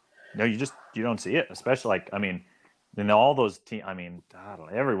 Yeah. No, you don't see it, especially like, I mean, in all those teams, I mean, I don't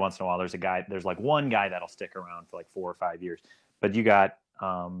know, every once in a while there's like one guy that'll stick around for like 4 or 5 years. But you got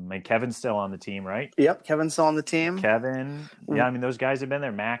and Kevin's still on the team, right? Yep, Kevin's still on the team. Kevin, I mean, those guys have been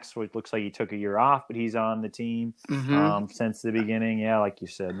there. Max, it looks like he took a year off, but he's on the team since the beginning. Yeah, like you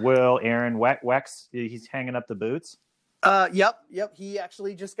said. Will, Aaron, Wex, he's hanging up the boots. Yep. He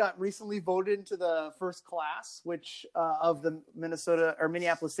actually just got recently voted into the first class, which of the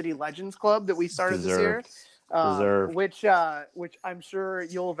Minneapolis City Legends Club that we started this year. Deserved. which I'm sure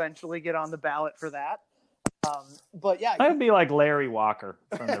you'll eventually get on the ballot for that. But yeah, I'd be like Larry Walker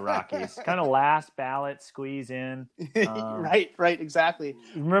from the Rockies, kind of last ballot, squeeze in. right, exactly.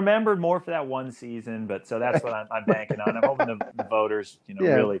 Remembered more for that one season, but so that's what I'm banking on. I'm hoping the voters,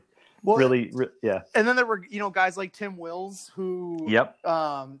 really. Yeah. And then there were, guys like Tim Wills, who, was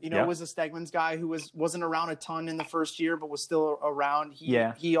a Stegman's guy who wasn't around a ton in the first year, but was still around.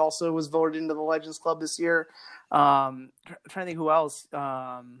 He also was voted into the Legends Club this year. Trying to think who else.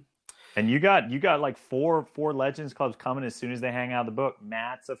 And you got like four Legends Clubs coming as soon as they hang out of the book.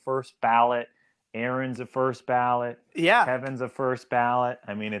 Matt's a first ballot. Aaron's a first ballot. Yeah. Kevin's a first ballot.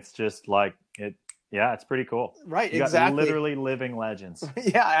 I mean, it's just like it. Yeah, it's pretty cool. Right, you exactly. Got literally living legends.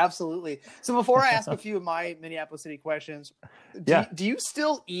 Yeah, absolutely. So before I ask a few of my Minneapolis City questions, do you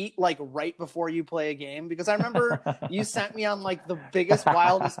still eat like right before you play a game? Because I remember you sent me on like the biggest,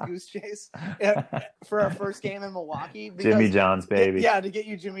 wildest goose chase for our first game in Milwaukee. Because, Jimmy John's, baby. Yeah, to get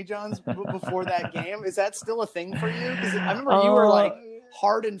you Jimmy John's before that game. Is that still a thing for you? Because I remember you were like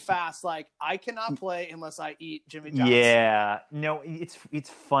hard and fast, like I cannot play unless I eat Jimmy John's. Yeah, no, it's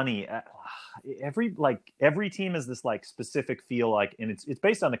funny. Every team has this like specific feel, like, and it's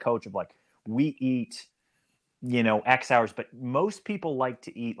based on the coach of like, we eat, X hours, but most people like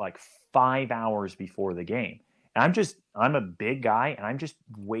to eat like 5 hours before the game. And I'm a big guy and I'm just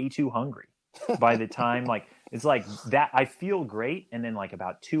way too hungry by the time, like, it's like that. I feel great. And then like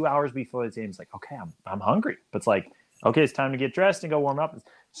about 2 hours before the game, it's like, okay, I'm hungry, but it's like, okay, it's time to get dressed and go warm up.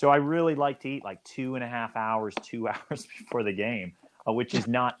 So I really like to eat like 2.5 hours, 2 hours before the game, which is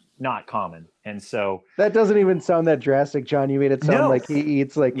not common. And so that doesn't even sound that drastic, John. You made it sound like he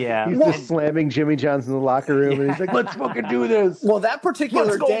eats like he's just slamming Jimmy John's in the locker room and he's like, let's fucking do this. Well, that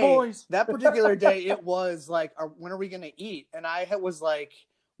particular boys. day, it was like, when are we going to eat? And I was like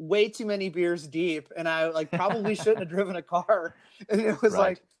way too many beers deep, and I like probably shouldn't have driven a car. And it was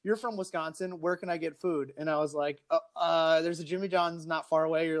like, you're from Wisconsin, where can I get food? And I was like, there's a Jimmy John's not far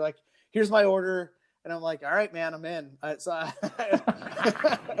away. You're like, here's my order. And I'm like, all right, man, I'm in.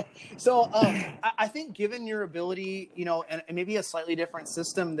 So I think given your ability, and maybe a slightly different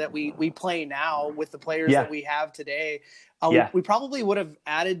system that we play now with the players that we have today, we probably would have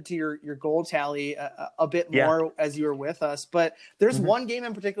added to your goal tally a bit more as you were with us. But there's one game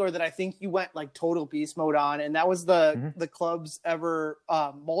in particular that I think you went like total beast mode on, and that was the club's ever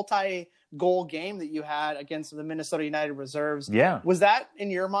multi-goal game that you had against the Minnesota United Reserves. Yeah. Was that, in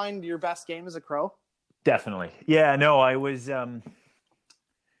your mind, your best game as a Crow? Definitely. Yeah, no, I was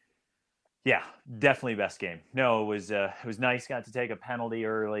definitely best game. No, it was nice. Got to take a penalty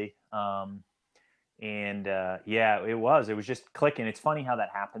early. It was just clicking. It's funny how that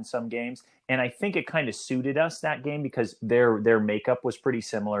happens some games. And I think it kind of suited us that game because their makeup was pretty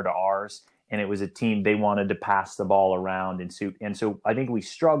similar to ours. And it was a team, they wanted to pass the ball around and so I think we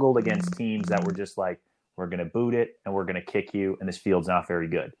struggled against teams that were just like, we're going to boot it and we're going to kick you and this field's not very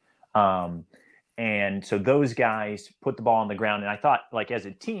good. And so those guys put the ball on the ground. And I thought, like, as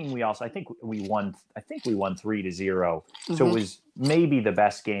a team, I think we won 3-0. So it was maybe the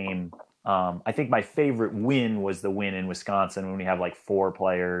best game. I think my favorite win was the win in Wisconsin when we have like 4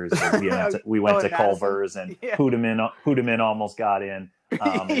 players. We went to Culver's and Hoodeman almost got in.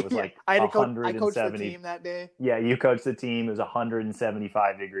 It was like I 170. I coached the team that day. Yeah, you coached the team. It was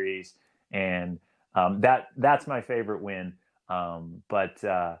 175 degrees. And that's my favorite win.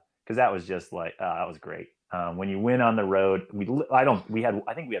 Because that was just like that was great. When you win on the road, do we have one sub?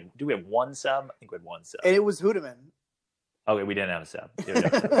 I think we had one sub. And it was Hoodeman. Okay, we didn't have a sub.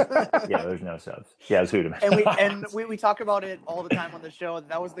 There's no subs. Yeah, it was Hoodeman. And we talk about it all the time on the show.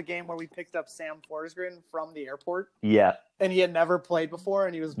 That was the game where we picked up Sam Forsgren from the airport. Yeah. And he had never played before,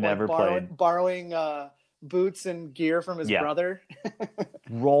 and he was borrowing boots and gear from his brother.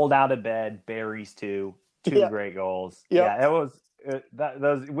 Rolled out of bed, berries two great goals. Yep. Yeah, it was.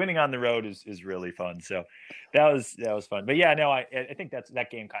 Those winning on the road is really fun. So that was fun. But yeah, no, I think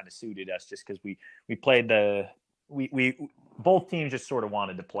that game kind of suited us just because we played we both teams just sort of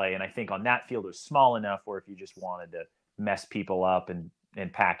wanted to play, and I think on that field it was small enough where if you just wanted to mess people up and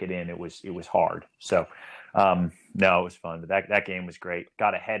pack it in, it was hard. So no, it was fun. But that game was great.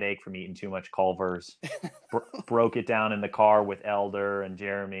 Got a headache from eating too much Culver's. Broke it down in the car with Elder and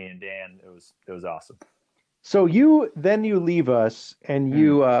Jeremy and Dan. It was awesome. So you leave us, and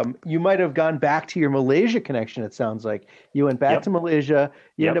you might have gone back to your Malaysia connection. It sounds like you went back to Malaysia.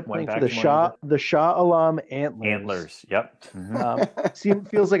 You ended up playing for the Shah Alam Antlers. Antlers. Yep. Mm-hmm.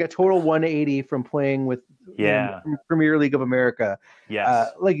 Feels like a total 180 from playing with Premier League of America.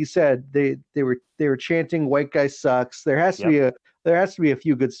 Yes. Like you said, they were chanting "White guy sucks." There has to be there has to be a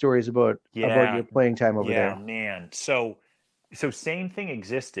few good stories about your playing time over there. Yeah, man. So same thing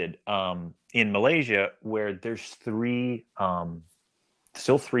existed in Malaysia, where there's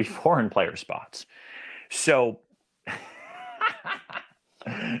still three foreign player spots. So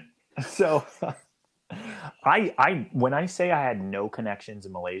I when I say I had no connections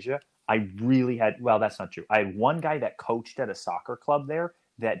in Malaysia, I really had. Well, that's not true. I had one guy that coached at a soccer club there.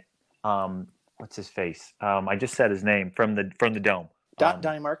 That what's his face? I just said his name from the dome.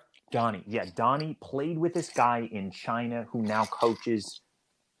 Donnie Mark. Donnie, yeah, Donnie played with this guy in China who now coaches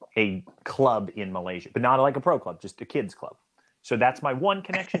a club in Malaysia, but not like a pro club, just a kids club. So that's my one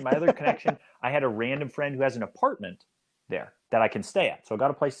connection. My other connection, I had a random friend who has an apartment there that I can stay at. So I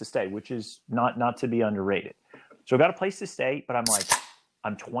got a place to stay, which is not to be underrated. So I got a place to stay, but I'm like,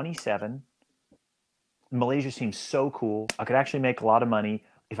 I'm 27. Malaysia seems so cool. I could actually make a lot of money.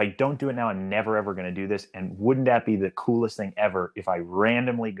 If I don't do it now, I'm never, ever going to do this. And wouldn't that be the coolest thing ever if I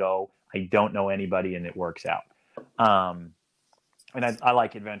randomly go, I don't know anybody, and it works out? And I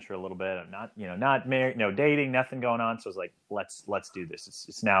like adventure a little bit. I'm not married, no dating, nothing going on. So I was like, let's do this.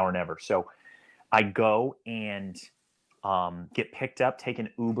 It's now or never. So I go and get picked up, take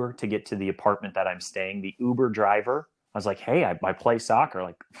an Uber to get to the apartment that I'm staying. The Uber driver, I was like, hey, I play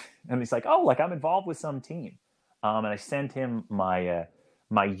soccer. And he's like, oh, I'm involved with some team. And I sent him my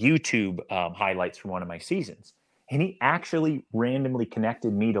YouTube highlights from one of my seasons. And he actually randomly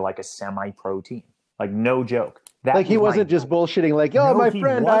connected me to a semi-pro team. No joke. That he wasn't just bullshitting my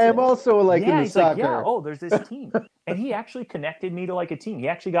friend, I am also into soccer. There's this team. And he actually connected me to a team. He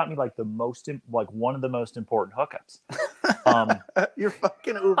actually got me the most, one of the most important hookups. Your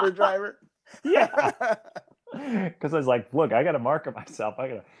fucking Uber driver. Yeah. Because I was like, look, I got to market myself.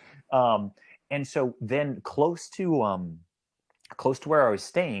 And so then close to where I was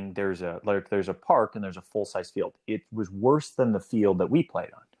staying, there's a park and there's a full-size field. It was worse than the field that we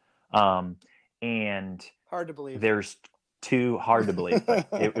played on. And hard to believe. There's two hard to believe, but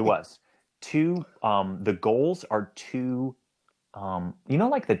it was two. The goals are two.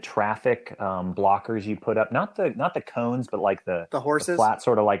 The traffic blockers you put up, not the cones, but the horses, the flat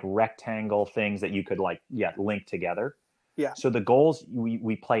sort of rectangle things that you could link together. Yeah. So the goals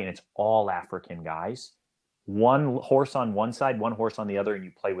we play, and it's all African guys. One horse on one side, one horse on the other, and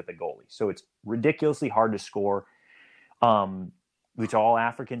you play with the goalie. So it's ridiculously hard to score. It's all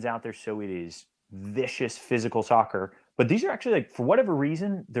Africans out there, so it is vicious physical soccer. But these are actually for whatever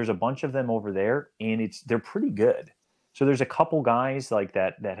reason, there's a bunch of them over there, and they're pretty good. So there's a couple guys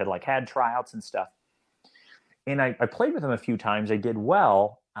that had had tryouts and stuff. And I played with them a few times. I did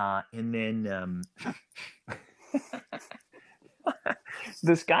well. And then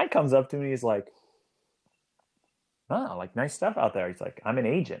this guy comes up to me. He's like, oh, nice stuff out there. He's like, I'm an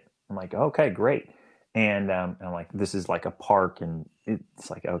agent. I'm like, okay, great. And I'm like, this is a park, and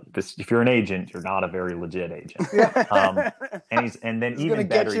it's if you're an agent, you're not a very legit agent. And then he's even gonna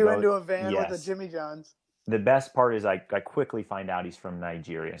better, get you into a van with a Jimmy John's. The best part is I quickly find out he's from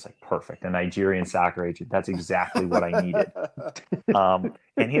Nigeria. It's perfect, a Nigerian soccer agent. That's exactly what I needed.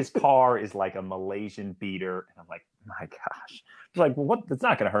 And his car is a Malaysian beater, and I'm like, my gosh. I was like, well, what? That's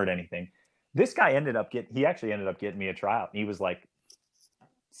not going to hurt anything. This guy he actually ended up getting me a tryout. He was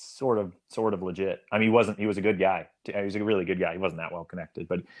sort of legit. I mean, he was a good guy. He was a really good guy. He wasn't that well connected,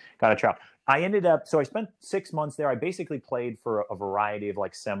 but got a tryout. So I spent 6 months there. I basically played for a variety of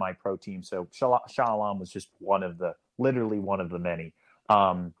semi-pro teams. So Shah Alam was just literally one of the many.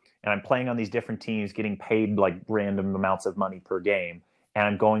 And I'm playing on these different teams, getting paid random amounts of money per game. And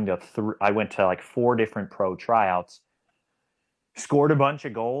I'm going to, I went to 4 different pro tryouts, scored a bunch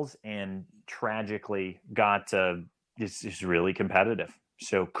of goals, and tragically got, it's really competitive.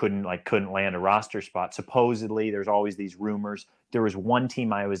 So couldn't land a roster spot. Supposedly, there's always these rumors. There was one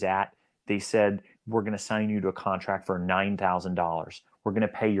team I was at. They said, we're going to sign you to a contract for $9,000. We're going to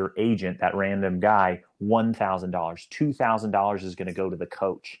pay your agent, that random guy, $1,000. $2,000 is going to go to the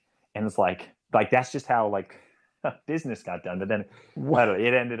coach. And it's that's just how business got done. But then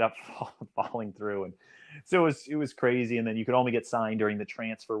it ended up falling through. And so it was crazy. And then you could only get signed during the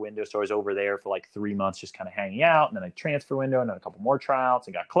transfer window. So I was over there for 3 months, just kind of hanging out. And then a transfer window, and then a couple more tryouts,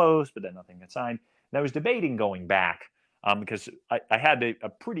 and got close, but then nothing got signed. And I was debating going back because I had a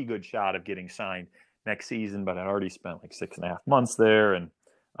pretty good shot of getting signed next season, but I already spent 6.5 months there. And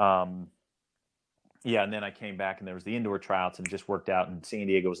and then I came back, and there was the indoor tryouts, and it just worked out. And San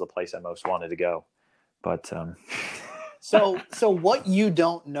Diego was the place I most wanted to go. But So what you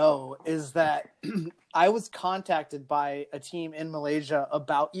don't know is that I was contacted by a team in Malaysia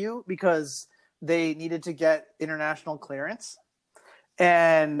about you because they needed to get international clearance.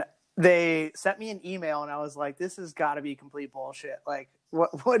 And they sent me an email, and I was like, this has got to be complete bullshit. Like,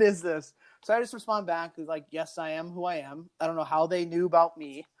 what is this? So I just respond back like, yes, I am who I am. I don't know how they knew about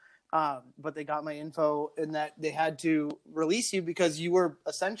me, but they got my info, and that they had to release you because you were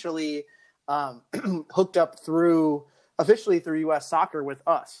essentially hooked up officially through U.S. Soccer with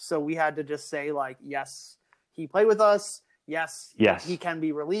us. So we had to just say like, yes, he played with us. Yes, he can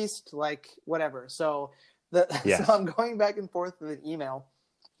be released, like whatever. So so I'm going back and forth with an email.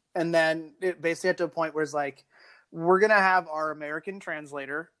 And then it basically got to a point where it's like, we're going to have our American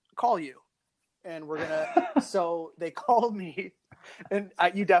translator call you. And we're going to, so they called me, and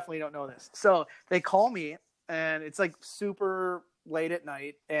you definitely don't know this. So they call me, and it's like super late at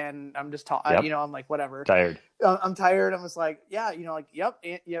night, and I'm just talking, I'm like, whatever. Tired. I'm tired. I'm just like, yeah, like, yep,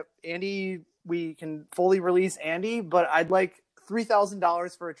 Andy, we can fully release Andy, but I'd like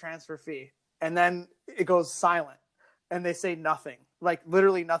 $3,000 for a transfer fee. And then it goes silent, and they say nothing. Like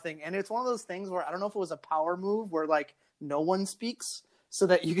literally nothing. And it's one of those things where I don't know if it was a power move where like no one speaks so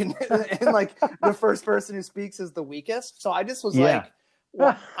that you can, and like the first person who speaks is the weakest. So I just was like,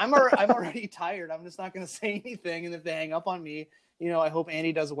 well, I'm already tired. I'm just not going to say anything. And if they hang up on me, I hope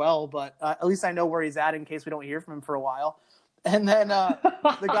Andy does well, but at least I know where he's at in case we don't hear from him for a while. And then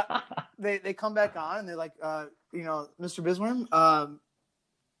they come back on, and they're like, Mr. Bisworm,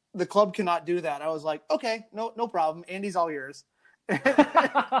 the club cannot do that. I was like, okay, no problem. Andy's all yours.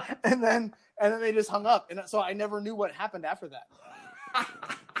 and then they just hung up, and so I never knew what happened after that.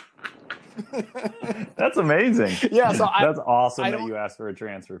 That's amazing. Yeah, so that's awesome that you asked for a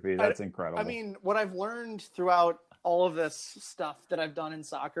transfer fee. That's incredible. I mean, what I've learned throughout all of this stuff that I've done in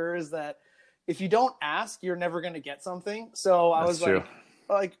soccer is that if you don't ask, you're never going to get something. So I was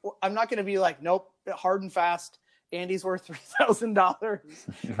like, I'm not going to be like, nope, hard and fast. Andy's worth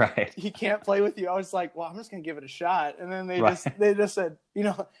 $3,000. Right. He can't play with you. I was like, well, I'm just going to give it a shot. And then they just said,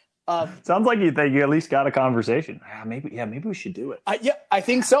 sounds like you at least got a conversation. Maybe we should do it. I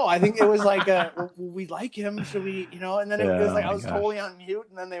think so. I think it was like, we like him. Should we, and then it was like, I was totally on mute.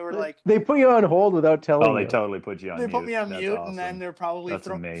 And then they were like, they put you on hold without telling you. Oh, they totally put you on mute. They put me on mute. Awesome. And then they're probably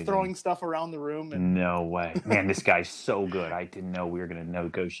throwing stuff around the room. And... No way. Man, this guy's so good. I didn't know we were going to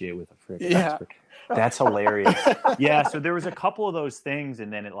negotiate with a freaking expert. That's hilarious. Yeah. So there was a couple of those things,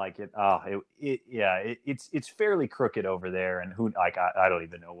 and then it's fairly crooked over there. And I don't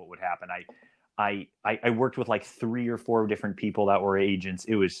even know what would happen. I worked with like 3 or 4 different people that were agents.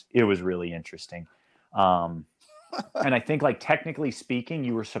 It was really interesting. And I think like technically speaking,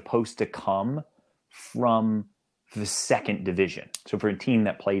 you were supposed to come from the second division. So for a team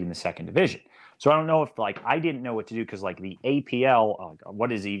that played in the second division. So I don't know if I didn't know what to do because like the APL,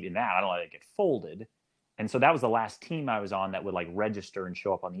 what is even that? I don't know how to get folded. And so that was the last team I was on that would like register and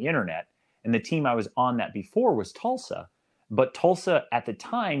show up on the internet. And the team I was on that before was Tulsa. But Tulsa at the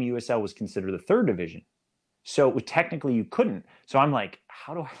time, USL was considered the third division. So technically you couldn't. So I'm like,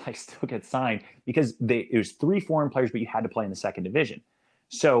 how do I still get signed? Because it was 3 foreign players, but you had to play in the second division.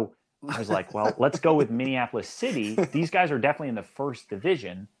 So I was like, well, let's go with Minneapolis City. These guys are definitely in the first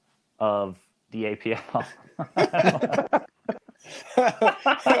division of the APL.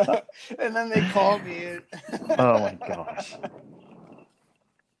 And then they called me. Oh my gosh.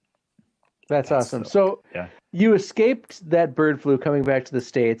 That's awesome. So you escaped that bird flu coming back to the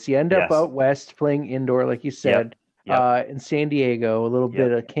States. You end up out west playing indoor, like you said, in San Diego, a little bit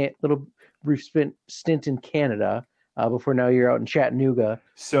of little brief stint in Canada before now you're out in Chattanooga.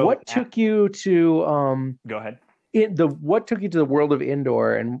 So what took you to go ahead. What took you to the world of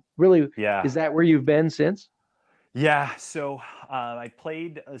indoor, and really, is that where you've been since? Yeah. So I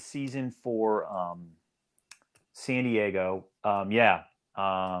played a season for San Diego.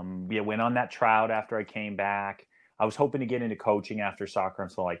 Went on that tryout after I came back. I was hoping to get into coaching after soccer.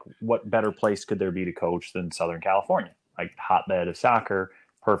 And so like, what better place could there be to coach than Southern California? Like hotbed of soccer,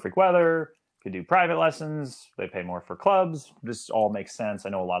 perfect weather, could do private lessons. They pay more for clubs. This all makes sense. I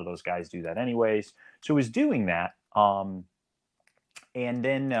know a lot of those guys do that anyways. So I was doing that. And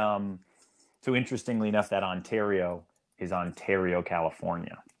then, so interestingly enough, that Ontario is Ontario,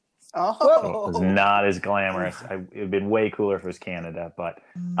 California. Oh, so it was not as glamorous. It would have been way cooler if it was Canada, but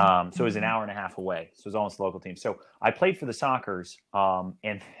so it was an hour and a half away. So it was almost a local team. So I played for the Sockers,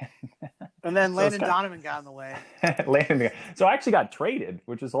 and then Landon Donovan got in the way. So I actually got traded,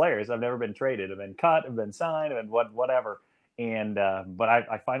 which was hilarious. I've never been traded. I've been cut. I've been signed. I've been whatever. And but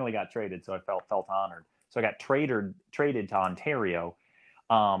I finally got traded, so I felt honored. So I got traded to Ontario.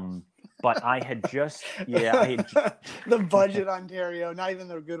 But I had just, the budget Ontario, not even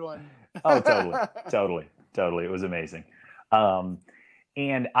the good one. Oh, totally. It was amazing.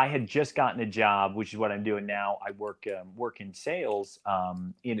 And I had just gotten a job, which is what I'm doing now. I work in sales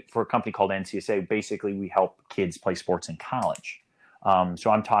for a company called NCSA. Basically, we help kids play sports in college. So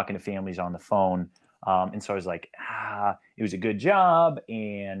I'm talking to families on the phone. And so I was like, it was a good job,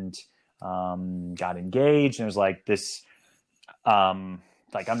 and got engaged. And it was like this,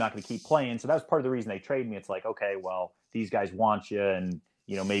 like, I'm not going to keep playing. So that was part of the reason they traded me. It's like, okay, well, these guys want you, and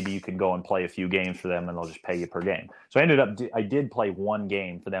maybe you can go and play a few games for them and they'll just pay you per game. So I did play one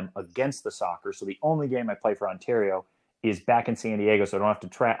game for them against the soccer. So the only game I play for Ontario is back in San Diego. So I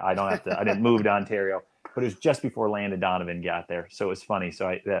I didn't move to Ontario, but it was just before Landon Donovan got there. So it was funny.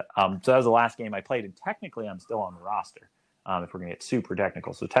 So that was the last game I played. And technically I'm still on the roster. If we're going to get super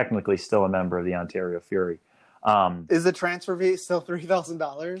technical. So technically still a member of the Ontario Fury. Is the transfer fee still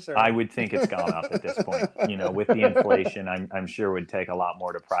 $3,000? I would think it's gone up at this point. With the inflation, I'm sure it would take a lot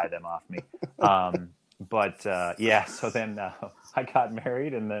more to pry them off me. So then I got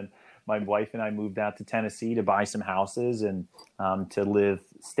married, and then my wife and I moved out to Tennessee to buy some houses and to live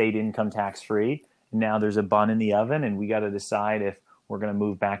state income tax free. Now there's a bun in the oven, and we got to decide if we're going to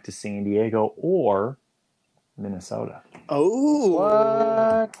move back to San Diego or Minnesota.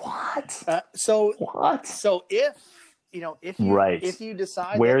 Oh, what? So if you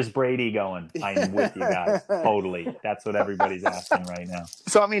decide, where's Brady going? I'm with you guys. Totally. That's what everybody's asking right now.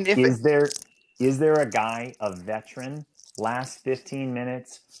 So I mean, is there a guy, a veteran, last 15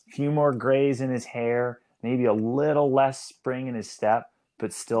 minutes, few more grays in his hair, maybe a little less spring in his step,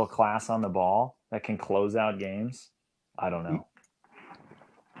 but still class on the ball that can close out games? I don't know.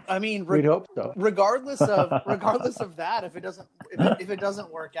 I mean, we'd hope so. Regardless of that, if it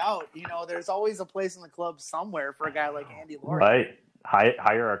doesn't work out, there's always a place in the club somewhere for a guy like Andy Lorei. Right,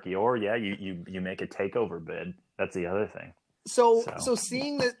 hierarchy, or you make a takeover bid. That's the other thing. So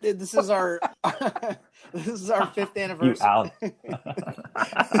seeing that this is our fifth anniversary. You out.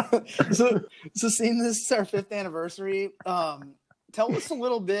 so seeing this is our fifth anniversary. Tell us a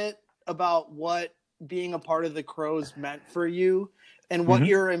little bit about what being a part of the Crows meant for you, and what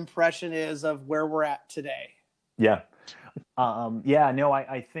your impression is of where we're at today. Yeah.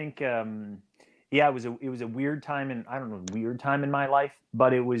 I think, it was a weird time, and I don't know, weird time in my life,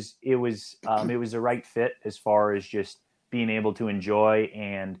 but it was the right fit as far as just being able to enjoy.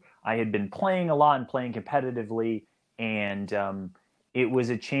 And I had been playing a lot and playing competitively, and it was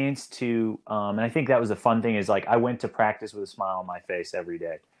a chance to, and I think that was the fun thing, is like, I went to practice with a smile on my face every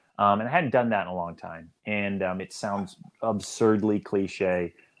day. And I hadn't done that in a long time. And it sounds absurdly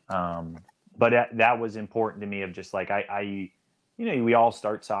cliche. But that was important to me, of just like, we all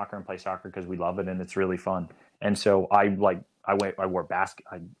start soccer and play soccer because we love it and it's really fun. And so I wore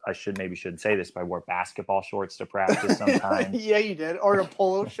I shouldn't say this, but I wore basketball shorts to practice sometimes. Yeah, you did. Or a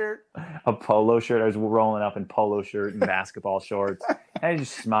polo shirt. A polo shirt. I was rolling up in polo shirt and basketball shorts, and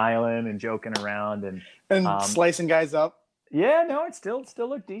just smiling and joking around and slicing guys up. Yeah, no, it still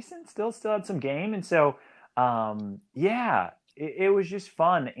looked decent. Still had some game. And so, it was just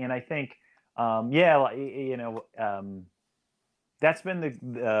fun. And I think, that's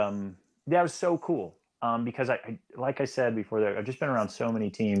been that was so cool. Because I like I said before, I've just been around so many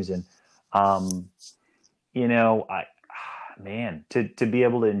teams, and, to be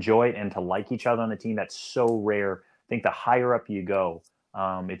able to enjoy it and to like each other on the team, that's so rare. I think the higher up you go,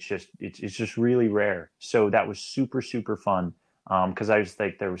 it's just really rare. So that was super, super fun. Cause I was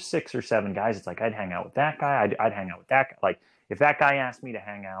like, there were 6 or 7 guys. It's like, I'd hang out with that guy. I'd hang out with that guy. Like, if that guy asked me to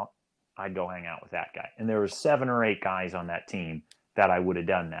hang out, I'd go hang out with that guy. And there were 7 or 8 guys on that team that I would have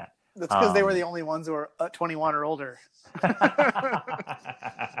done that. That's because they were the only ones who were 21 or older. I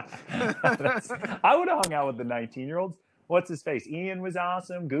would have hung out with the 19-year-olds. What's his face? Ian was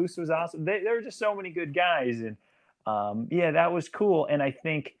awesome. Goose was awesome. There were just so many good guys. And, that was cool. And I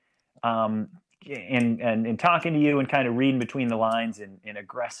think, in talking to you and kind of reading between the lines and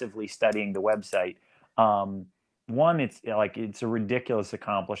aggressively studying the website, it's a ridiculous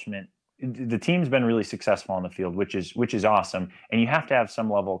accomplishment. The team's been really successful on the field, which is awesome. And you have to have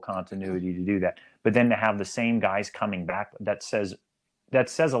some level of continuity to do that. But then to have the same guys coming back, that says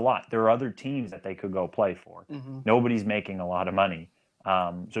a lot. There are other teams that they could go play for. Mm-hmm. Nobody's making a lot of money.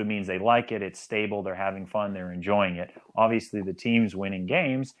 So it means they like it. It's stable. They're having fun. They're enjoying it. Obviously, the team's winning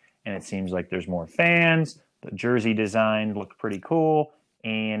games, and it seems like there's more fans. The jersey design looked pretty cool.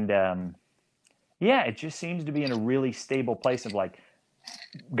 And, it just seems to be in a really stable place of, like,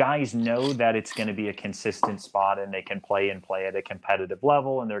 guys know that it's going to be a consistent spot, and they can play at a competitive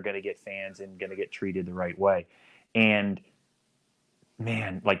level, and they're going to get fans and going to get treated the right way. And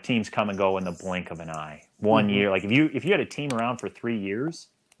man, like, teams come and go in the blink of an eye. 1 year, like if you had a team around for 3 years,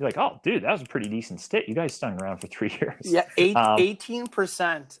 you're like, oh, dude, that was a pretty decent stint. You guys stung around for 3 years. Yeah,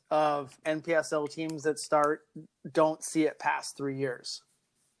 18% of NPSL teams that start don't see it past 3 years.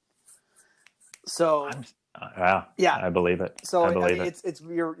 So yeah, I believe it. So I believe it's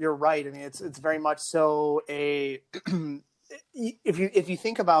you're right. I mean, it's very much so a if you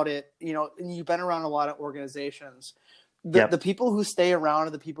think about it, you know, and you've been around a lot of organizations. The people who stay around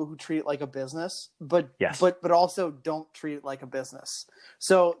are the people who treat it like a business, but also don't treat it like a business.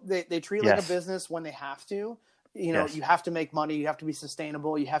 So they treat it like a business when they have to. You know, you have to make money, you have to be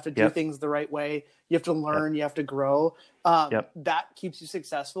sustainable, you have to do things the right way, you have to learn, you have to grow. That keeps you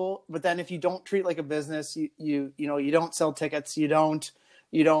successful. But then if you don't treat it like a business, you don't sell tickets, you don't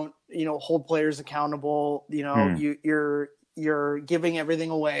hold players accountable, you're giving everything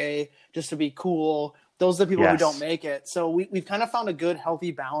away just to be cool. Those are the people who don't make it. So we've kind of found a good,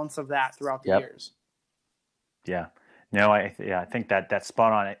 healthy balance of that throughout the years. Yeah. No, I think that's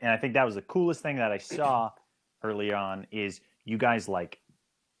spot on. And I think that was the coolest thing that I saw early on is you guys, like,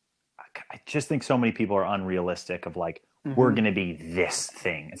 I just think so many people are unrealistic of like, we're going to be this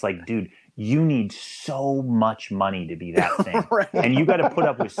thing. It's like, dude, you need so much money to be that thing. Right. And you got to put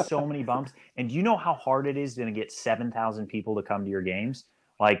up with so many bumps. And do you know how hard it is to get 7,000 people to come to your games?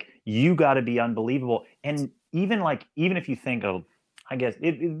 Like, you got to be unbelievable. And even if you think of, I guess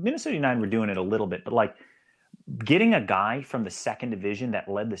Minnesota United were doing it a little bit, but like getting a guy from the second division that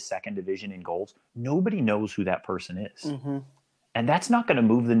led the second division in goals, nobody knows who that person is. Mm-hmm. And that's not going to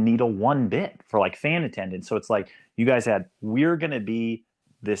move the needle one bit for like fan attendance. So it's like you guys we're going to be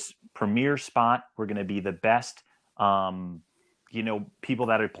this premier spot. We're going to be the best, people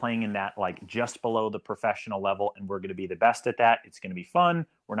that are playing in that, like just below the professional level. And we're going to be the best at that. It's going to be fun.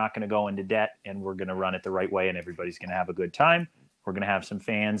 We're not going to go into debt, and we're going to run it the right way, and everybody's going to have a good time. We're going to have some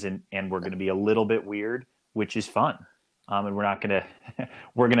fans, and we're going to be a little bit weird, which is fun. And we're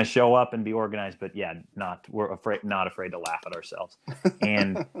going to show up and be organized, but not afraid to laugh at ourselves.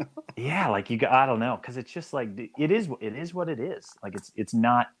 And I don't know. 'Cause it's just like, it is what it is. Like it's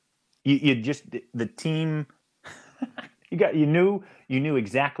not, you just, the team, you knew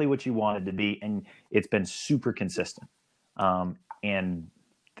exactly what you wanted to be, and it's been super consistent. And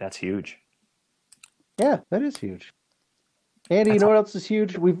that's huge. Yeah, that is huge. Andy, you know what else is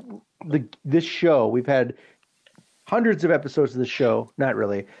huge? This show, we've had hundreds of episodes of the show. Not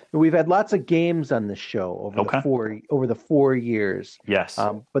really. But we've had lots of games on this show over the 4 years. Yes.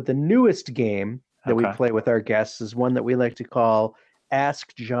 But the newest game that we play with our guests is one that we like to call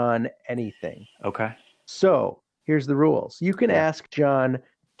Ask John Anything. Okay. So here's the rules. You can ask John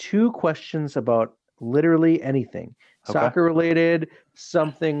 2 questions about literally anything. Soccer related,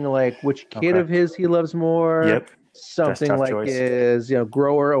 something like which kid of his he loves more. Yep. Something like choice. Is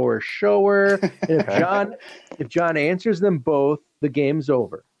grower or shower. And if John answers them both, the game's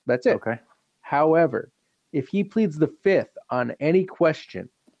over. That's it. Okay. However, if he pleads the fifth on any question,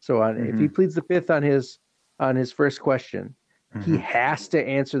 if he pleads the fifth on his first question, he has to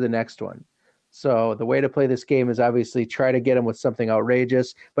answer the next one. So the way to play this game is obviously try to get him with something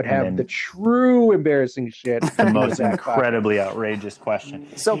outrageous, but have the true embarrassing shit. The most incredibly outrageous question.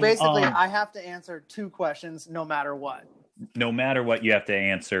 So basically, I have to answer 2 questions no matter what. No matter what, you have to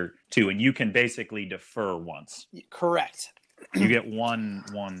answer 2, and you can basically defer once. Correct. You get one.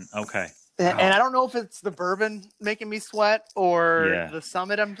 Okay. And I don't know if it's the bourbon making me sweat or the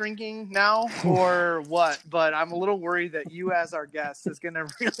Summit I'm drinking now or what, but I'm a little worried that you as our guest is going to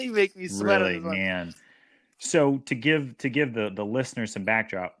really make me sweat. Really, man. So to give the listeners some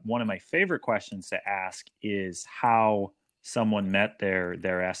backdrop, one of my favorite questions to ask is how someone met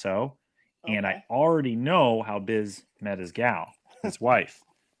their SO. Okay. And I already know how Biz met his gal, his wife.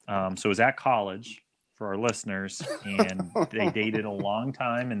 So it was at college. For our listeners, and they dated a long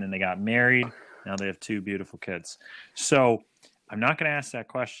time, and then they got married. Now they have 2 beautiful kids. So I'm not going to ask that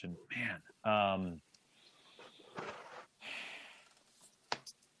question, man.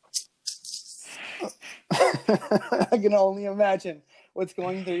 I can only imagine what's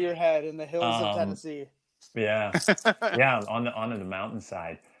going through your head in the hills of Tennessee. Yeah, on the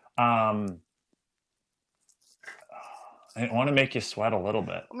mountainside. I want to make you sweat a little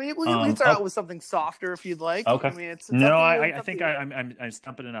bit. I mean, we can start out with something softer if you'd like. Okay. I mean, it's I think I'm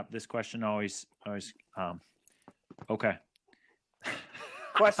stumping it up. This question always. Okay.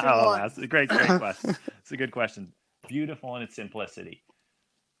 Question 1. That's a great question. It's a good question. Beautiful in its simplicity.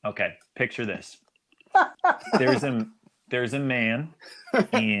 Okay, picture this. There's a man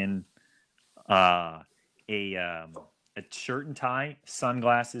in a shirt and tie,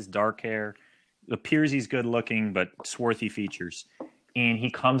 sunglasses, dark hair. Appears he's good looking, but swarthy features. And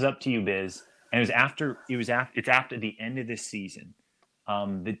he comes up to you, Biz, and it's after the end of this season.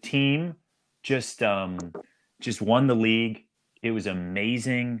 The team just won the league. It was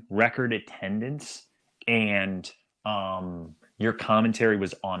amazing record attendance, and your commentary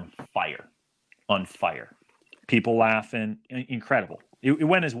was on fire. People laughing, incredible. It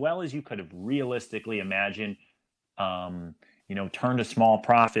went as well as you could have realistically imagined. Turned a small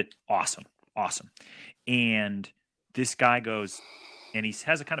profit. Awesome. And this guy goes, and he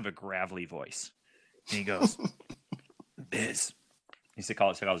has a kind of a gravelly voice, and he goes, Biz. He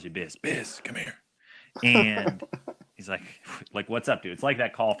calls you Biz. Biz, come here. And he's like, what's up, dude? It's like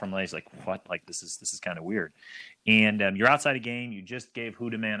that call from he's like, what? Like, this is kind of weird. And you're outside a game. You just gave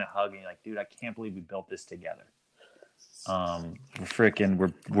Huda Man a hug, and you're like, dude, I can't believe we built this together.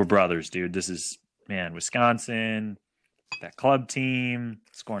 We're brothers, dude. This is, man, Wisconsin, that club team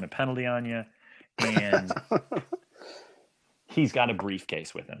scoring a penalty on you, and he's got a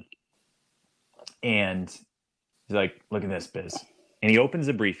briefcase with him, and he's like, look at this, Biz. And he opens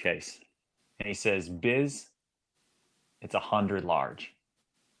the briefcase, and he says, Biz, it's 100 large.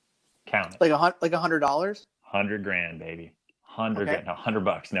 Count it. Like $100? $100,000, baby. 100 grand. No,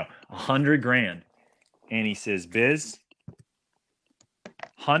 $100. No, $100,000. And he says, Biz,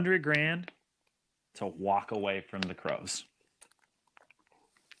 $100,000 to walk away from the Crows.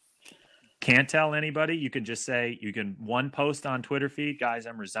 Can't tell anybody. You can just say, one post on Twitter feed, guys,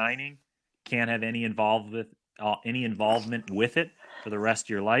 I'm resigning. Can't have any involvement with it for the rest of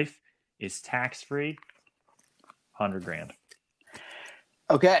your life. It's tax-free. $100,000.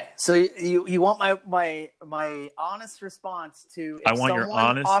 Okay, so you want my honest response to if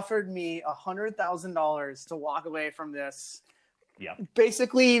someone offered me $100,000 to walk away from this. Yeah.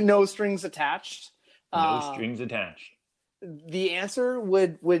 Basically, no strings attached. No strings attached. The answer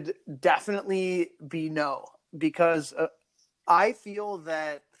would definitely be no, because I feel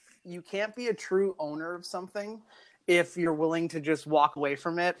that you can't be a true owner of something if you're willing to just walk away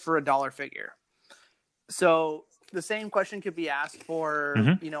from it for a dollar figure. So the same question could be asked for,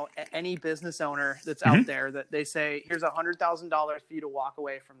 any business owner that's out there, that they say, here's $100,000 for you to walk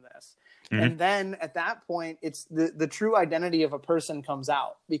away from this. And then at that point, it's the true identity of a person comes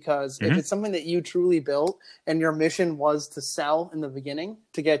out, because if it's something that you truly built and your mission was to sell in the beginning,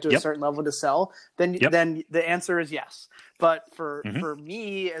 to get to a certain level to sell, then the answer is yes. But for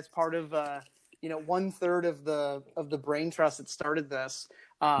me, as part of 1/3 of the brain trust that started this,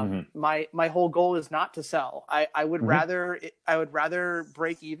 my whole goal is not to sell. I would rather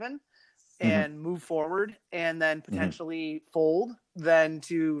break even and move forward and then potentially fold than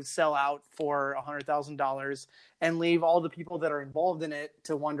to sell out for $100,000 and leave all the people that are involved in it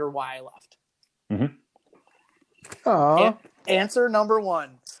to wonder why I left. Answer number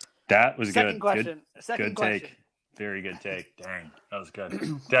one. That was Second good. Question. Second question. Take. Very good take. Dang, that was good.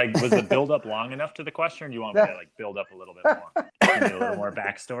 Was the build up long enough to the question, or do you want me to build up a little bit more? Give me a little more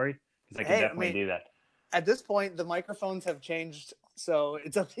backstory, because I can definitely do that. At this point, the microphones have changed, so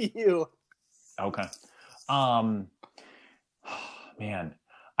it's up to you. Okay. Man,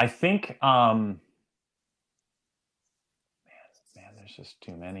 I think man, there's just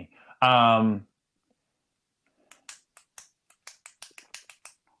too many.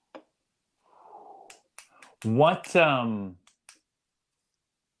 What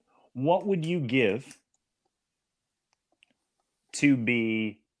would you give to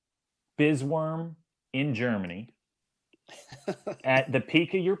be Bizworm in Germany at the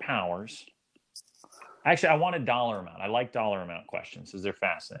peak of your powers? Actually, I want a dollar amount. I like dollar amount questions because they're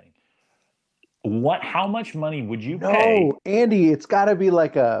fascinating. How much money would you pay? No, Andy, it's got to be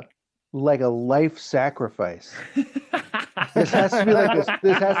like a life sacrifice. This has to be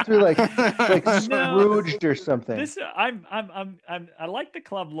like Scrooged or something. I like the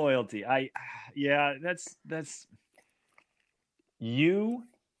club loyalty. That's you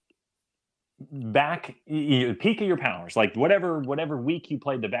back peak of your powers. Like whatever week you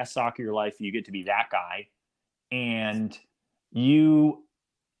played the best soccer of your life, you get to be that guy. And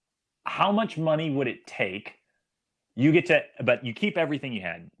how much money would it take? But you keep everything you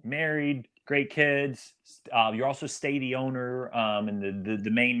had. Married, great kids. You're also the owner and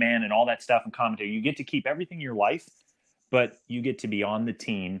the main man and all that stuff and commentary. You get to keep everything in your life, but you get to be on the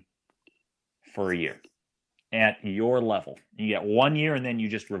team for a year at your level. You get 1 year, and then you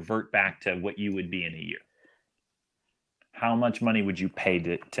just revert back to what you would be in a year. How much money would you pay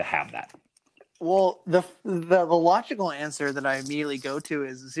to have that? Well, the logical answer that I immediately go to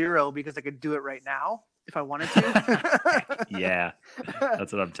is zero, because I could do it right now if I wanted to. Yeah,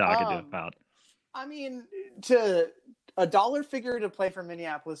 that's what I'm talking about. I mean, to a dollar figure to play for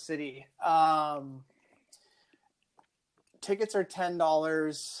Minneapolis City, tickets are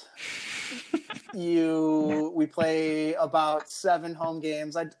 $10. we play about 7 home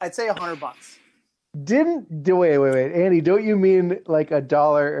games. I'd say $100. Wait, Andy, don't you mean like a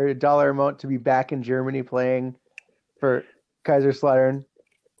dollar amount to be back in Germany playing for Kaiserslautern?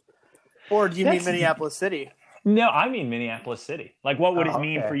 Or do you mean Minneapolis City? No, I mean Minneapolis City. Like, what would it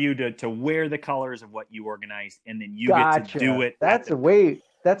mean okay. for you to wear the colors of what you organized, and then you Gotcha. get to do it? That's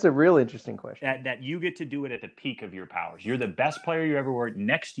a real interesting question. That you get to do it at the peak of your powers. You're the best player you ever were.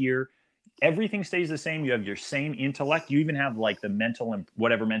 Next year, everything stays the same. You have your same intellect. You even have like the mental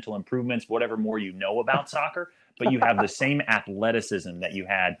improvements, whatever more you know about soccer, but you have the same athleticism that you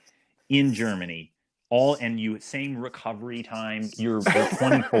had in Germany. Same recovery time. You're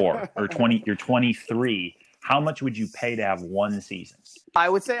 24 or 20. You're 23. How much would you pay to have one season? I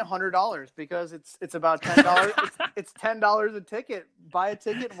would say $100 because it's about $10. it's $10 a ticket. Buy a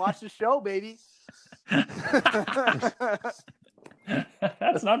ticket and watch the show, baby.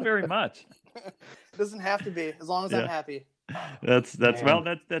 That's not very much. It doesn't have to be, as long as I'm happy.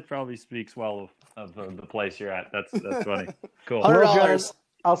 That probably speaks well of the place you're at. That's funny. Cool. $100.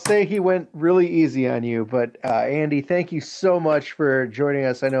 I'll say he went really easy on you, but Andy, thank you so much for joining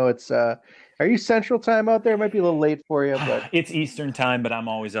us. I know it's are you Central Time out there? It might be a little late for you, but it's Eastern Time, but I'm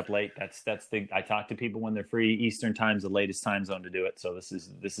always up late. I talk to people when they're free. Eastern Time's the latest time zone to do it. So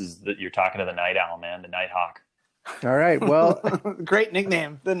you're talking to the night owl, man, the night hawk. All right. Well, great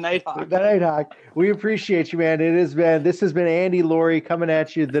nickname, the Nighthawk. The Nighthawk. We appreciate you, man. This has been Andy Lorei coming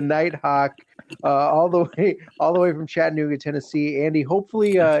at you, the Nighthawk, all the way from Chattanooga, Tennessee. Andy,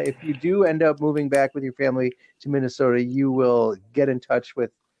 hopefully, if you do end up moving back with your family to Minnesota, you will get in touch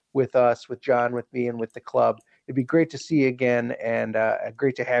with us, with John, with me, and with the club. It'd be great to see you again, and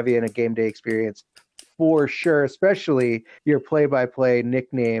great to have you in a game day experience for sure, especially your play-by-play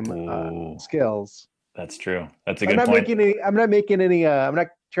nickname skills. That's true. That's a good point. I'm not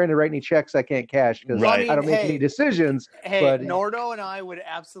trying to write any checks I can't cash because I don't make any decisions. Hey, but, Nordo and I would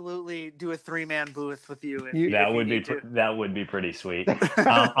absolutely do a 3-man booth with you. That would be pretty sweet.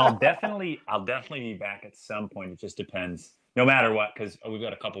 I'll definitely be back at some point. It just depends. No matter what, because we've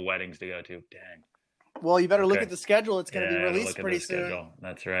got a couple weddings to go to. Dang. Well, you better look at the schedule. It's going to be released pretty soon. Schedule.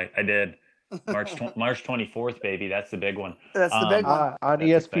 That's right. I did. March 24th, baby. That's the big one. That's the big one. On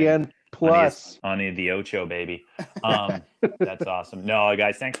ESPN Plus. On the Ocho, baby. That's awesome. No,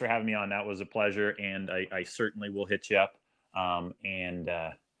 guys, thanks for having me on. That was a pleasure, and I certainly will hit you up. Man,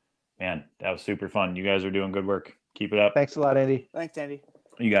 that was super fun. You guys are doing good work. Keep it up. Thanks a lot, Andy. Thanks, Andy.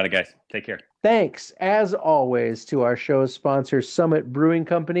 You got it, guys. Take care. Thanks, as always, to our show's sponsor, Summit Brewing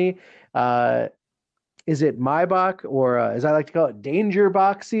Company. Is it Maibach, or as I like to call it, Danger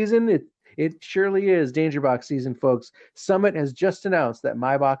Box season? It surely is Danger Box season, folks. Summit has just announced that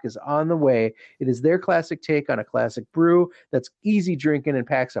Maibach is on the way. It is their classic take on a classic brew that's easy drinking and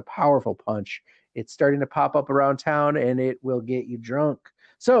packs a powerful punch. It's starting to pop up around town, and it will get you drunk.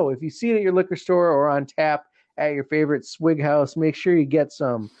 So if you see it at your liquor store or on tap at your favorite swig house, make sure you get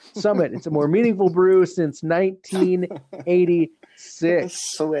some. Summit, it's a more meaningful brew since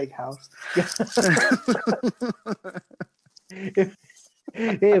 1986. Swig house.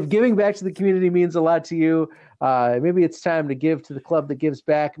 If giving back to the community means a lot to you, maybe it's time to give to the club that gives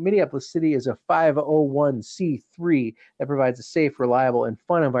back. Minneapolis City is a 501c3 that provides a safe, reliable, and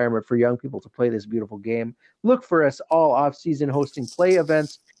fun environment for young people to play this beautiful game. Look for us all off-season hosting play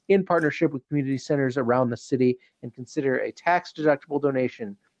events in partnership with community centers around the city, and consider a tax-deductible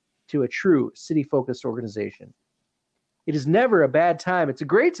donation to a true city-focused organization. It is never a bad time. It's a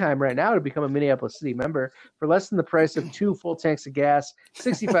great time right now to become a Minneapolis City member. For less than the price of 2 full tanks of gas,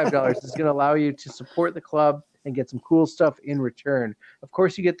 $65 is going to allow you to support the club and get some cool stuff in return. Of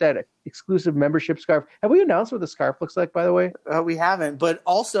course, you get that exclusive membership scarf. Have we announced what the scarf looks like, by the way? We haven't, but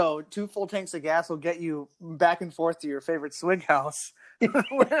also 2 full tanks of gas will get you back and forth to your favorite swig house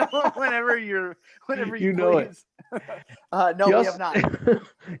whenever you know please. No, we have not.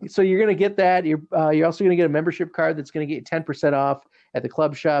 So you're going to get that. You're also going to get a membership card that's going to get you 10% off at the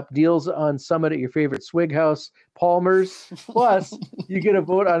club shop. Deals on Summit at your favorite swig house, Palmer's. Plus, you get a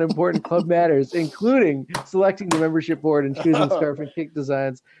vote on important club matters, including selecting the membership board and choosing scarf and kick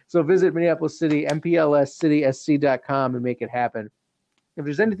designs. So visit Minneapolis City, mplscitysc.com, and make it happen. If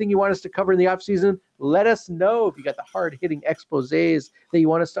there's anything you want us to cover in the off season, let us know. If you got the hard-hitting exposés that you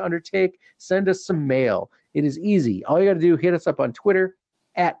want us to undertake, send us some mail. It is easy. All you got to do, hit us up on Twitter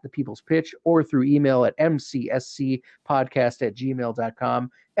at The People's Pitch, or through email at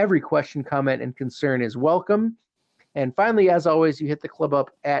mcscpodcast@gmail.com. Every question, comment, and concern is welcome. And finally, as always, you hit the club up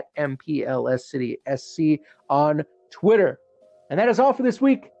at MPLSCitySC on Twitter. And that is all for this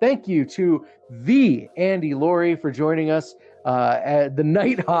week. Thank you to the Andy Lorei for joining us the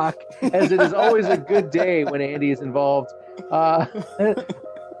Nighthawk, as it is always a good day when Andy is involved.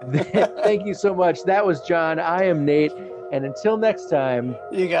 Thank you so much. That was John. I am Nate. And until next time,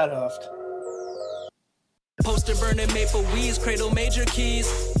 you got hoofed. Poster burning maple weeds, cradle major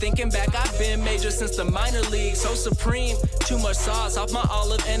keys. Thinking back, I've been major since the minor league. So supreme, too much sauce off my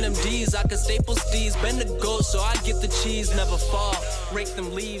olive NMDs. I could staple steez, bend the goat so I get the cheese, never fall. Rake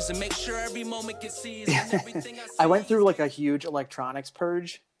them leaves and make sure every moment gets seized. I went through like a huge electronics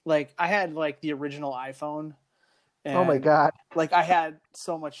purge. Like I had like the original iPhone. And, oh my God. Like I had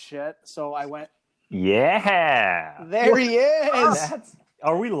so much shit. So I went. Yeah. There he is.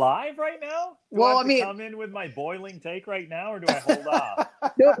 Are we live right now? Do I have to come in with my boiling take right now, or do I hold off?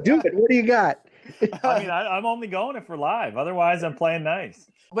 No, do it. What do you got? I mean, I'm only going if we're live. Otherwise, I'm playing nice.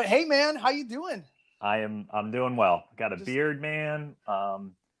 But hey, man, how you doing? I'm doing well. Got a beard, man.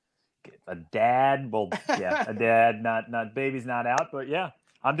 A dad. Well, yeah, a dad. Not baby's not out, but yeah,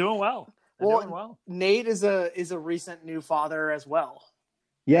 I'm doing well. Doing well. Nate is a recent new father as well.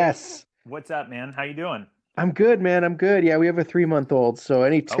 Yes. What's up, man? How you doing? I'm good, man. I'm good. Yeah, we have a 3-month-old. So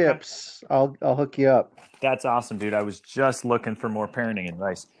any tips, I'll hook you up. That's awesome, dude. I was just looking for more parenting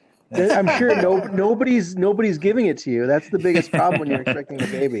advice. I'm sure nobody's giving it to you. That's the biggest problem when you're expecting a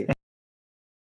baby.